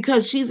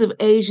because she's of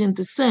Asian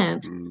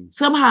descent,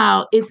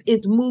 somehow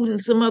it's moved in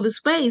some other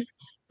space.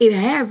 It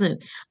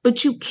hasn't.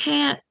 But you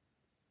can't,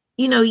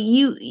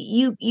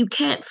 you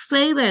can't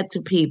say that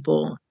to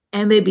people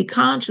and they be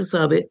conscious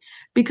of it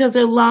because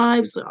their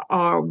lives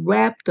are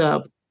wrapped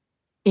up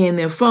in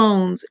their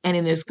phones and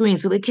in their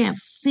screens, so they can't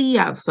see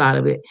outside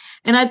of it.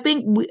 And I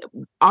think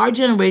our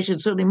generation,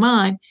 certainly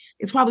mine,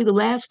 is probably the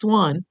last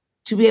one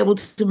to be able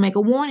to make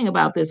a warning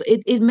about this.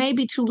 It may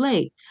be too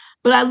late,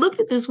 but I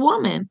looked at this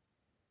woman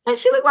and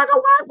she looked like a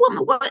white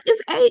woman. What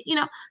is a,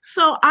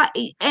 So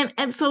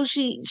so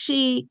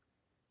she's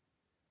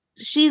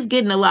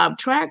getting a lot of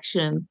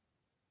traction.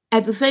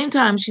 At the same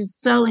time, she's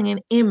selling an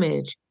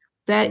image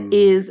that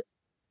is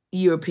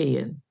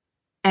European.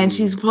 And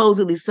she's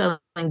supposedly selling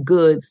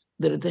goods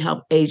that are to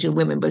help Asian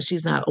women, but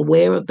she's not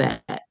aware of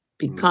that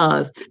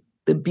because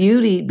the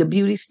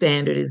beauty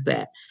standard is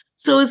that.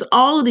 So it's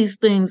all of these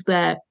things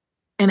that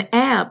an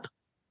app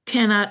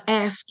cannot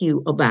ask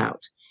you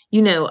about.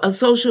 A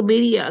social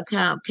media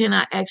account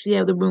cannot actually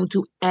have the room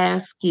to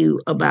ask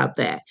you about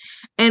that.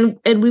 And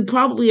we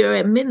probably are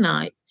at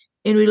midnight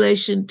in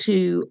relation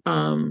to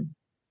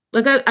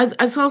like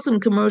I saw some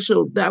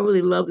commercial that I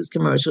really love these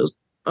commercials.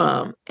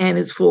 And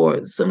it's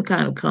for some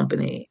kind of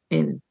company,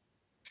 and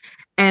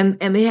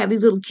they have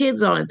these little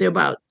kids on it. They're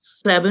about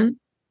 7,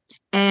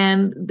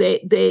 and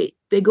they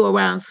go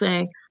around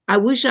saying, "I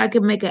wish I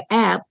could make an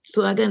app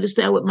so I can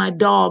understand what my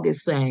dog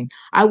is saying.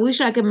 I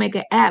wish I could make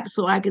an app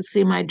so I could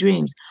see my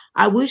dreams.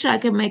 I wish I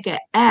could make an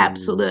app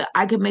so that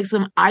I could make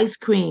some ice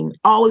cream.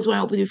 Always when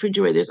I open the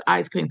refrigerator, there's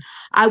ice cream.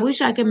 I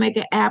wish I could make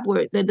an app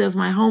that does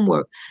my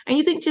homework." And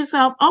you think to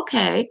yourself,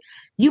 okay,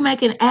 you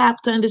make an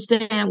app to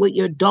understand what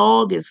your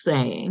dog is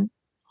saying.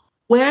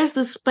 Where's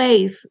the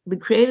space, the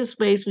creative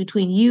space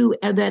between you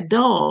and that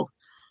dog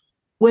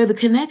where the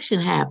connection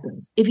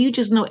happens? If you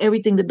just know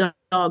everything the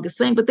dog is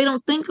saying, but they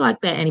don't think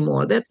like that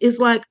anymore. That is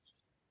like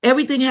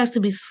everything has to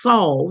be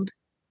solved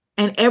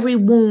and every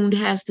wound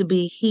has to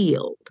be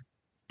healed.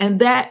 And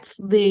that's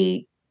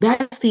the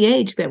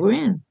age that we're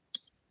in.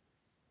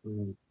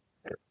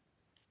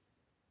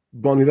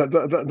 Bonnie,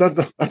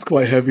 that's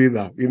quite heavy.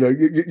 That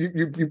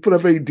you put a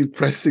very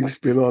depressing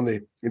spin on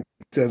it in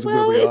terms of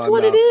where we are now. It's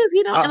what it is,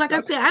 and like I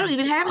said, I don't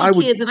even have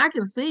any kids, and I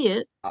can see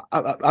it.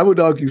 I would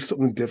argue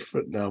something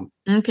different now.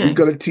 Okay, we've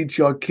got to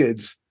teach our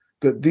kids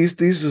that these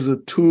are the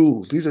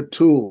tools. These are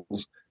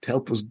tools to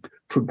help us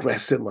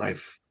progress in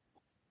life,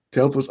 to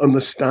help us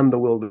understand the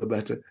world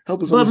better.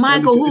 Help us. But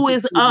Michael, who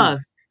is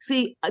us?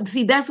 See,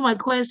 that's my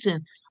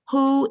question.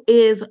 Who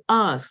is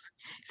us?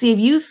 See, if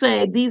you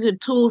say these are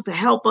tools to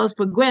help us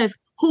progress,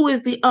 who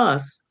is the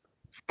us?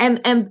 And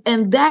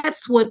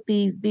that's what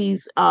these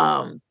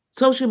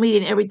social media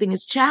and everything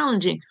is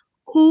challenging.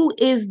 Who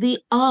is the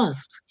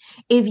us?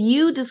 If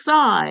you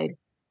decide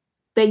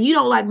that you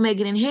don't like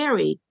Meghan and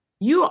Harry,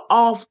 you're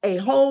off a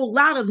whole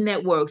lot of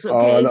networks.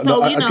 Okay,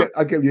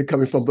 I get where you're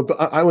coming from, but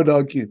I would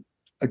argue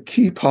a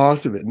key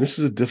part of it, and this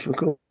is this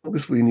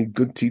where you need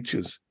good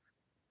teachers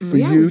for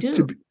you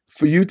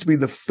to be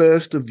the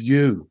first of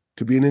you,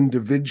 to be an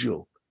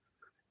individual.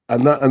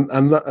 And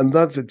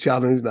that's a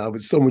challenge now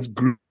with so much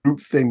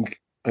groupthink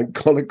and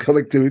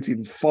collectivity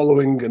and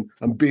following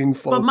and being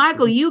followed. But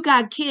Michael, you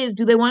got kids.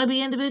 Do they want to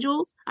be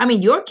individuals? I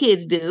mean, your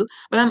kids do,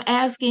 but I'm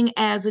asking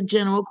as a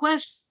general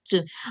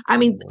question. I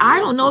mean, I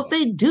don't know if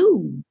they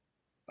do.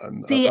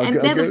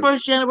 They're the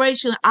first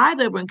generation I've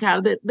ever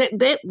encountered.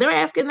 They're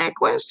asking that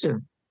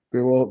question. They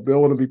all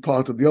want to be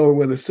part of. They all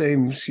wear the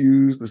same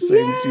shoes, the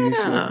same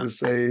T-shirt, the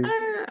same.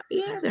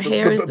 Their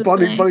hair is the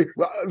same. Bonnie,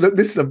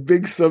 this is a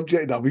big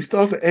subject now. We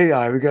start at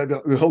AI. We got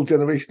the whole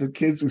generation of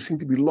kids who seem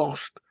to be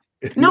lost.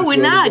 No, we're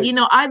not.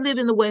 I live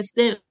in the West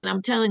End, and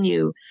I'm telling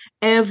you,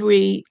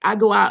 I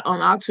go out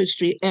on Oxford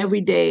Street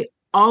every day.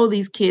 All of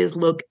these kids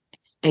look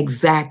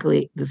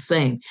exactly the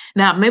same.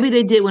 Now, maybe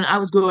they did when I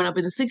was growing up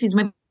in the 60s.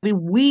 Maybe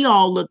we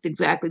all looked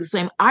exactly the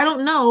same. I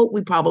don't know.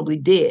 We probably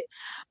did.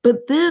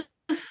 But this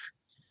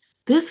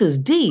is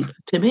deep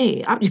to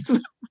me. I'm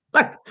just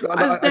like,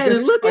 I stand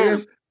and look at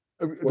it.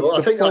 Well,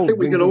 I think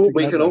we can all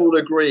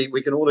agree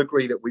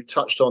that we've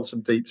touched on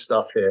some deep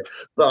stuff here.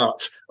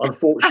 But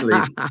unfortunately,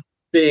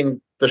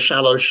 being the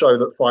shallow show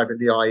that Five in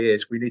the Eye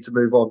is, we need to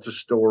move on to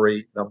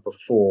story number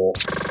 4.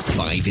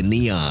 Five in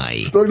the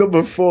Eye. Story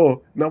number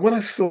 4. Now, when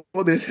I saw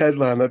this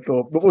headline, I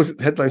thought, what was it?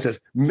 The headline says,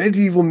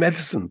 "Medieval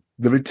medicine,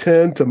 the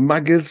return to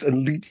maggots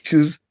and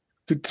leeches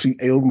to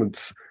treat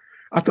ailments."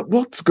 I thought,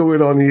 what's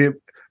going on here?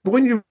 But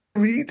when you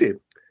read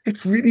it,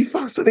 it's really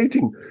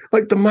fascinating.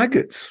 Like the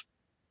maggots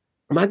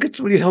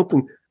really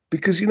helping,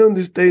 because in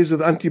these days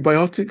of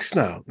antibiotics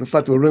now, the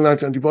fact that we're running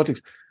out of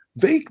antibiotics,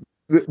 they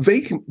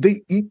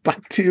eat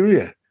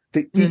bacteria,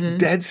 they eat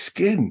dead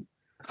skin,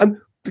 and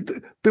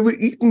they were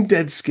eating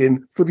dead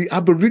skin for the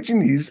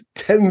Aborigines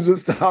tens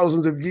of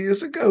thousands of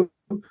years ago.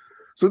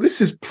 So this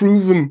is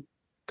proven.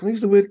 Can I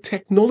use the word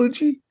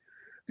technology?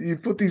 You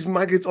put these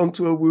maggots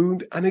onto a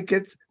wound, and it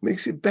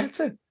makes it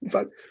better. In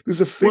fact,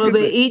 there's a figure. Well,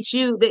 they eat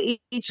you. They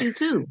eat you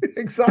too.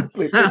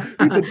 Exactly. They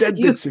eat the dead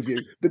bits of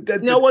you. The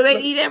dead. No, well, they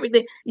eat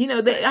everything.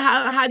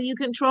 How do you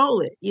control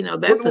it?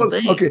 That's the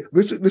thing. Okay,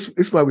 this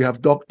is why we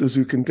have doctors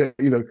who can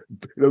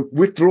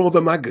withdraw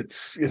the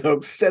maggots.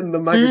 Send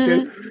the maggots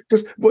in.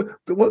 Because what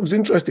was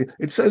interesting,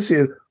 it says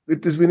here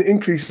that there's been an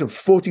increase of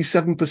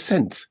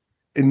 47%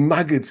 in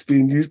maggots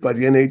being used by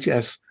the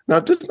NHS. Now,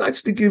 it doesn't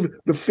actually give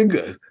the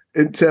figure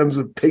in terms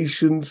of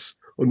patients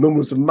or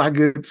numbers of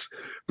maggots,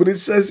 but it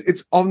says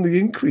it's on the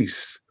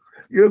increase.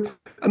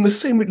 And the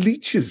same with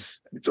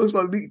leeches. It talks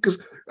about because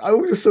I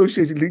always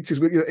associated leeches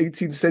with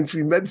 18th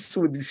century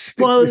medicine with these.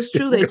 Well, it's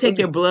true. They take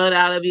your blood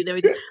out of you and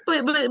everything.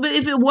 But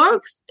if it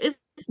works,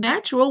 it's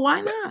natural.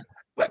 Why not?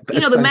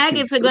 The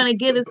maggots are going to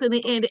get us in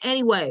the end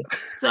anyway.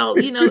 So,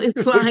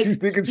 it's like,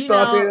 they can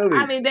start early.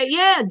 I mean, get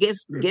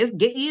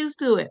used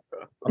to it.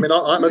 I mean,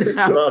 I'm a bit.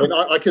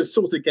 I can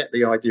sort of get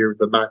the idea of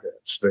the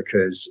maggots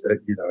because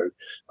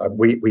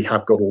we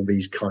have got all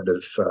these kind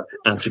of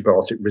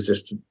antibiotic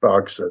resistant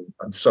bugs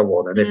and so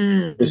on. And if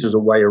this is a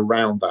way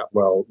around that,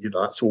 well,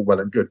 that's all well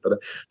and good. But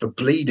the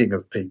bleeding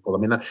of people, I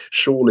mean, that,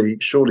 surely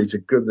to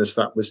goodness,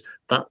 that was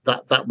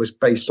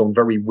based on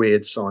very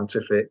weird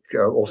scientific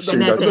or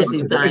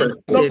pseudo-scientific.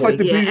 Not quite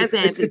the bleeding. That's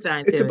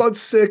anti-scientific. It's about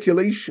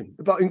circulation,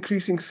 about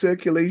increasing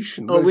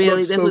circulation. Oh,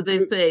 really? That's what they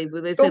say.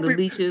 They say the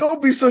leeches.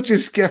 Don't be such a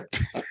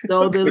skeptic.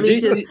 No, the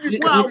leeches. Do you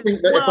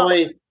think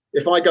that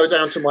if I go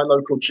down to my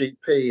local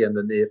GP in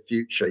the near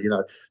future,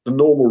 the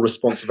normal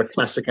response of a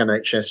classic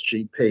NHS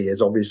GP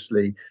is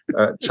obviously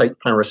take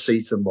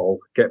paracetamol,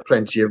 get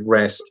plenty of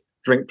rest,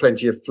 drink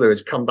plenty of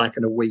fluids, come back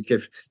in a week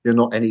if you're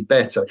not any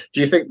better.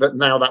 Do you think that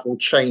now that will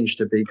change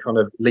to be kind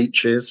of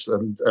leeches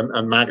and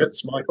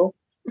maggots, Michael?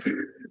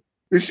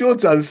 The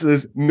short answer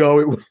is no,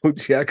 it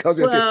won't. Yeah, well,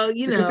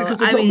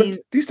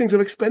 these things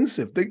are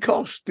expensive. They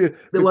cost.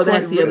 Well,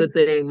 that's the other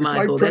thing,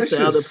 Michael. That's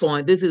the other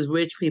point. This is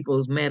rich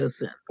people's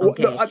medicine.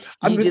 Okay, you're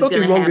just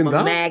going to have a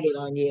maggot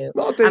on you.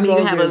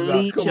 You have a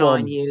leech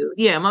on you.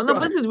 Yeah, no,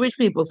 this is rich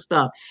people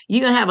stuff. You're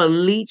going to have a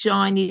leech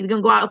on you. You're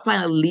going to go out and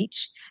find a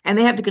leech, and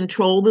they have to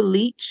control the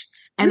leech.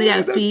 And they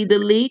got to feed the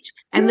leech,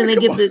 and then they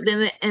give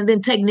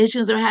then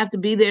technicians have to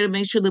be there to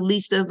make sure the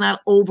leech does not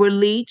over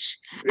leech.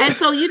 And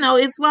so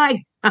it's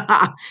like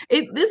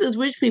this is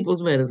rich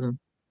people's medicine.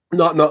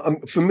 No.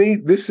 For me,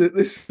 this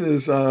is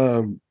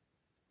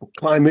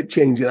climate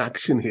change in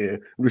action here,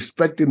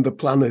 respecting the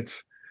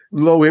planet,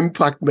 low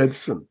impact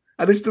medicine,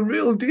 and it's the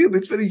real deal.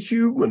 It's very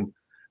human,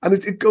 and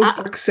it goes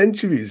back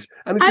centuries.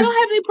 And I don't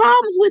have any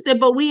problems with it,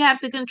 but we have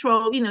to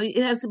control.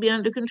 It has to be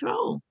under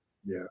control.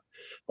 Yeah.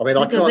 I mean,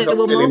 I can't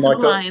help feeling I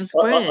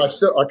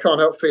can't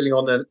help feeling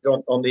on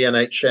the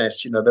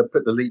NHS. They'll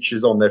put the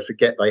leeches on, they'd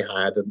forget they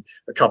had, and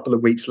a couple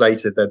of weeks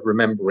later they'd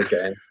remember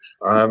again.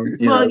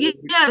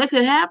 That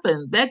could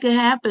happen. That could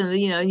happen.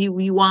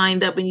 You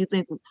wind up and you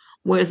think,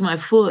 "Where's my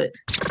foot?"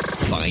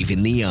 Five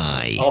in the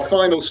Eye. Our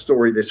final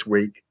story this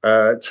week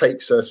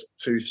takes us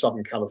to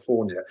Southern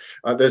California.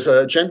 There's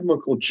a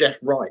gentleman called Jeff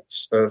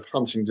Wright of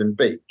Huntington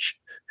Beach,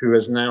 who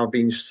has now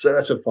been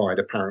certified,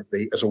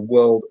 apparently, as a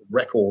world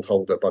record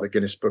holder by the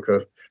Guinness Book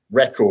of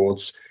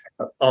Records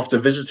after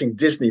visiting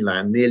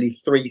Disneyland nearly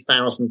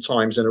 3,000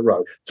 times in a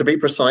row. To be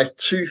precise,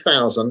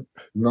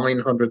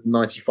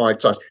 2,995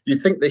 times.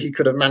 You'd think that he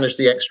could have managed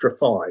the extra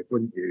 5,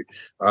 wouldn't you?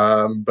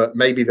 But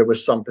maybe there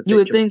was some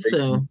particular... You would think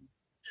so.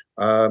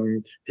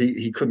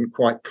 He couldn't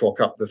quite clock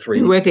up the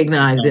 3. You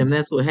recognized him.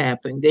 That's what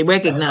happened. They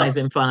recognized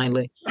him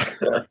finally.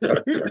 But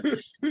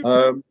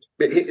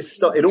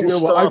it all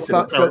started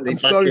apparently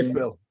back in...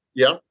 Phil.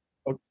 Yeah?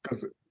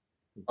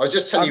 I was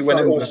just telling you when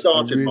it all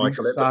started, really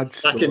Michael, back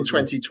in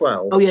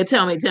 2012. Oh, yeah,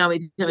 tell me, Phil.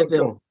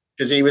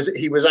 Because he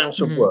was out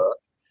of work,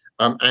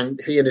 and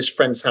he and his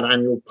friends had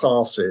annual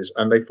passes,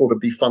 and they thought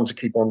it'd be fun to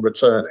keep on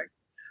returning.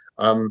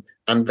 And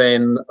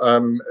then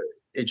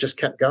it just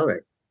kept going.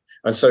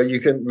 And so you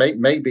can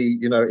maybe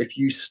if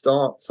you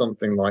start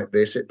something like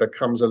this, it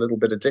becomes a little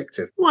bit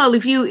addictive. Well,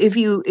 if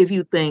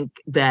you think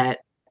that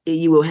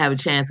you will have a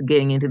chance of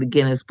getting into the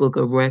Guinness Book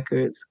of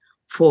Records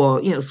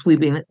for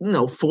sweeping,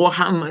 for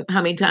how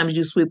many times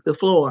you sweep the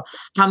floor,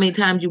 how many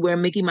times you wear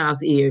Mickey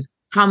Mouse ears,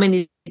 how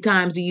many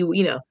times do you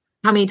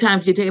how many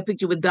times you take a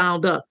picture with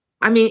Donald Duck.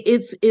 I mean,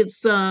 it's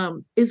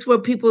for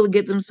people to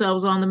get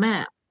themselves on the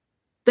map.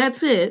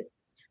 That's it.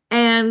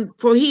 And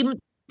for him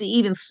to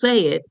even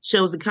say it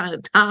shows the kind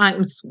of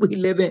times we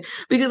live in,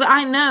 because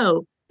I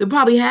know there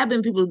probably have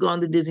been people who've gone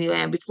to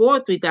Disneyland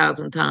before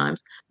 3,000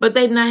 times, but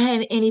they've not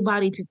had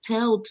anybody to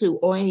tell to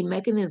or any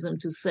mechanism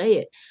to say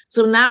it.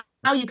 So now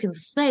you can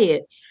say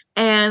it,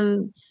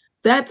 and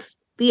that's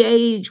the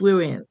age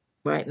we're in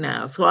right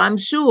now. So I'm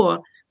sure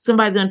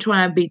somebody's going to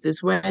try and beat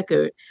this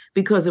record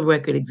because the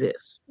record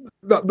exists.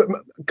 No,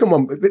 come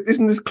on,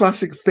 isn't this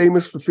classic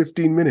famous for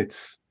 15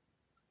 minutes?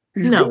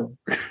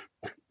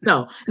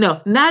 No,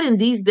 not in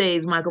these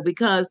days, Michael,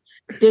 because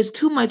there's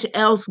too much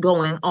else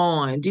going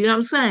on. Do you know what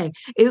I'm saying?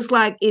 It's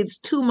like it's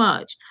too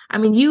much. I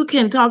mean, you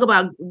can talk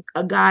about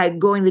a guy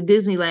going to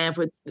Disneyland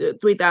for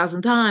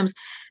 3,000 times.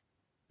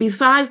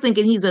 Besides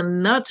thinking he's a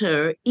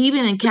nutter,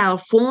 even in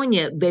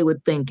California, they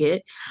would think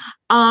it.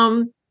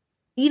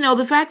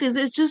 The fact is,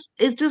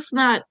 it's just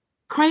not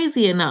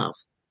crazy enough.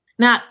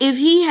 Now, if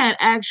he had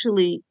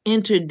actually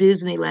entered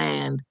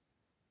Disneyland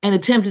and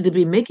attempted to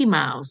be Mickey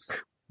Mouse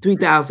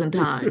 3,000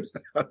 times,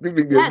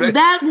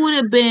 that would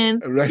have been,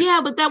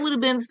 but that would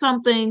have been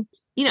something,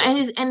 and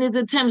his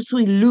attempts to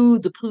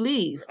elude the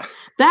police,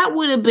 that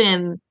would have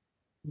been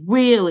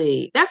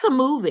really, that's a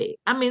movie.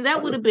 I mean,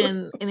 that would have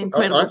been an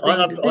incredible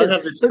thing to do.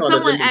 But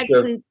someone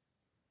actually...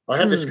 I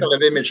had this kind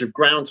of image of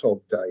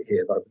Groundhog Day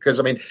here, though, because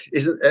I mean,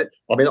 isn't it?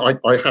 I mean,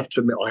 I have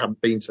to admit I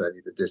haven't been to any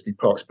of the Disney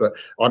parks, but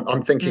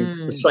I'm thinking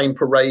the same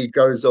parade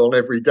goes on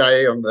every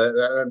day, and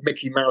the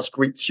Mickey Mouse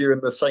greets you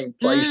in the same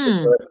place.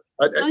 No,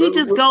 he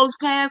just goes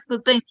past the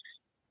thing,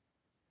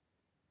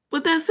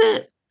 but that's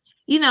it.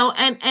 You know,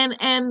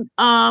 and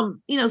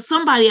you know,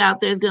 somebody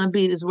out there is going to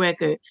beat his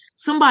record.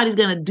 Somebody's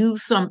going to do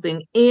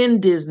something in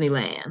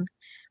Disneyland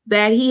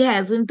that he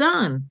hasn't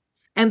done.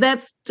 And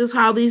that's just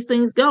how these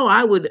things go.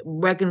 I would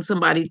reckon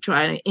somebody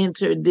trying to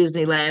enter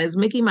Disneyland as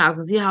Mickey Mouse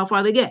and see how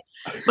far they get.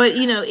 But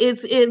you know,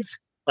 it's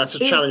that's a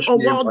challenge. Or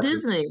Walt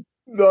Disney,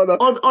 no.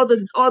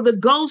 or the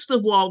ghost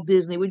of Walt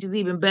Disney, which is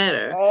even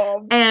better.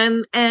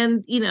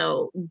 And you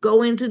know,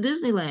 go into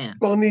Disneyland.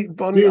 Bonnie,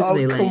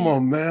 Disneyland. Oh, come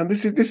on, man!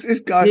 This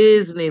guy.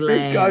 Disneyland.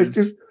 This guy's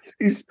just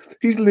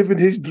he's living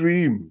his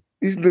dream.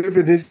 He's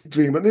living his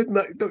dream. And isn't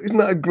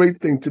that a great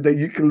thing today?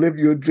 You can live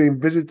your dream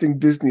visiting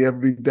Disney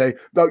every day.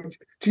 Now,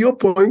 to your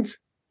point,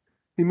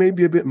 he may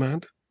be a bit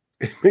mad.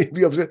 He may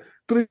be upset.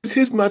 But it's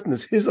his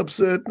madness, his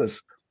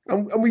absurdness.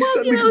 And we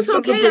you know, it's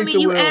okay. I mean,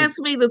 you asked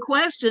me the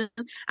question.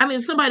 I mean,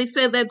 if somebody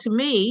said that to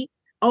me,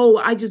 oh,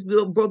 I just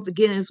broke the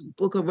Guinness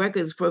Book of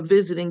Records for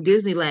visiting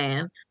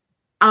Disneyland.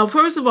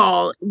 First of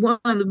all, one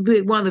of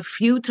the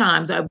few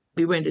times I've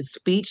been rendered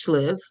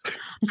speechless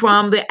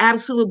from the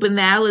absolute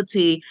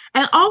banality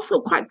and also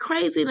quite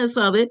craziness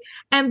of it.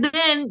 And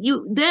then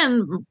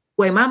the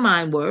way my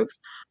mind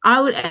works,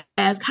 I would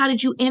ask, how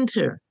did you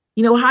enter?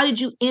 You know, how did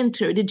you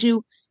enter? Did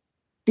you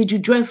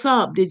dress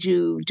up? Did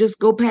you just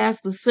go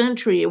past the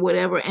sentry or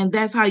whatever? And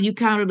that's how you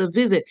counted the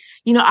visit.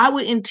 You know, I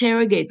would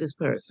interrogate this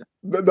person.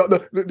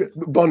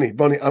 Bonnie,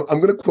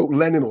 I'm going to quote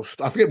Lenin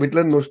I forget with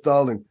Lenin or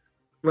Stalin.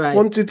 Right.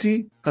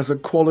 Quantity has a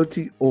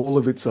quality all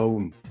of its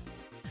own.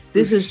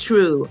 This is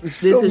true.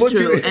 This is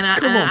true.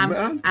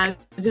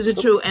 And this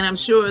is true. And I'm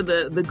sure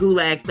the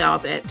Gulag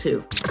thought that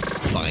too.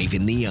 5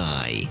 in the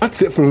Eye.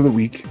 That's it for another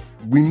week.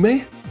 We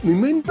may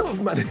not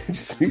have managed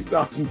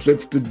 3,000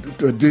 trips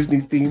to a Disney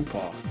theme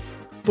park,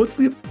 but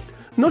we've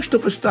notched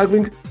up a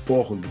staggering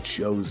 400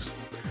 shows.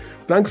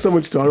 Thanks so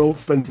much to our old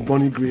friend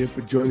Bonnie Greer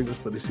for joining us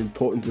for this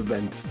important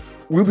event.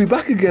 We'll be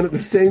back again at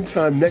the same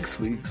time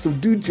next week, so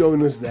do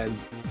join us then.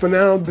 For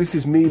now, this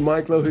is me,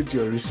 Michael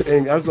Ohajuru,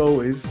 saying, as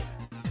always,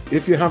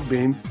 if you have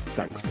been,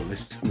 thanks for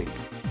listening.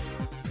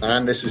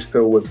 And this is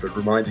Phil Woodford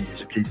reminding you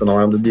to keep an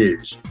eye on the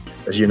news,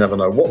 as you never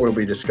know what we'll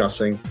be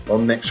discussing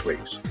on next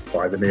week's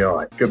 5 in the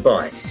Eye.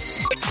 Goodbye.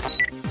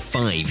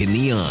 5 in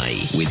the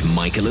Eye with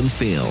Michael and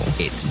Phil.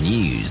 It's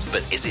news,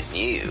 but is it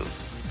new?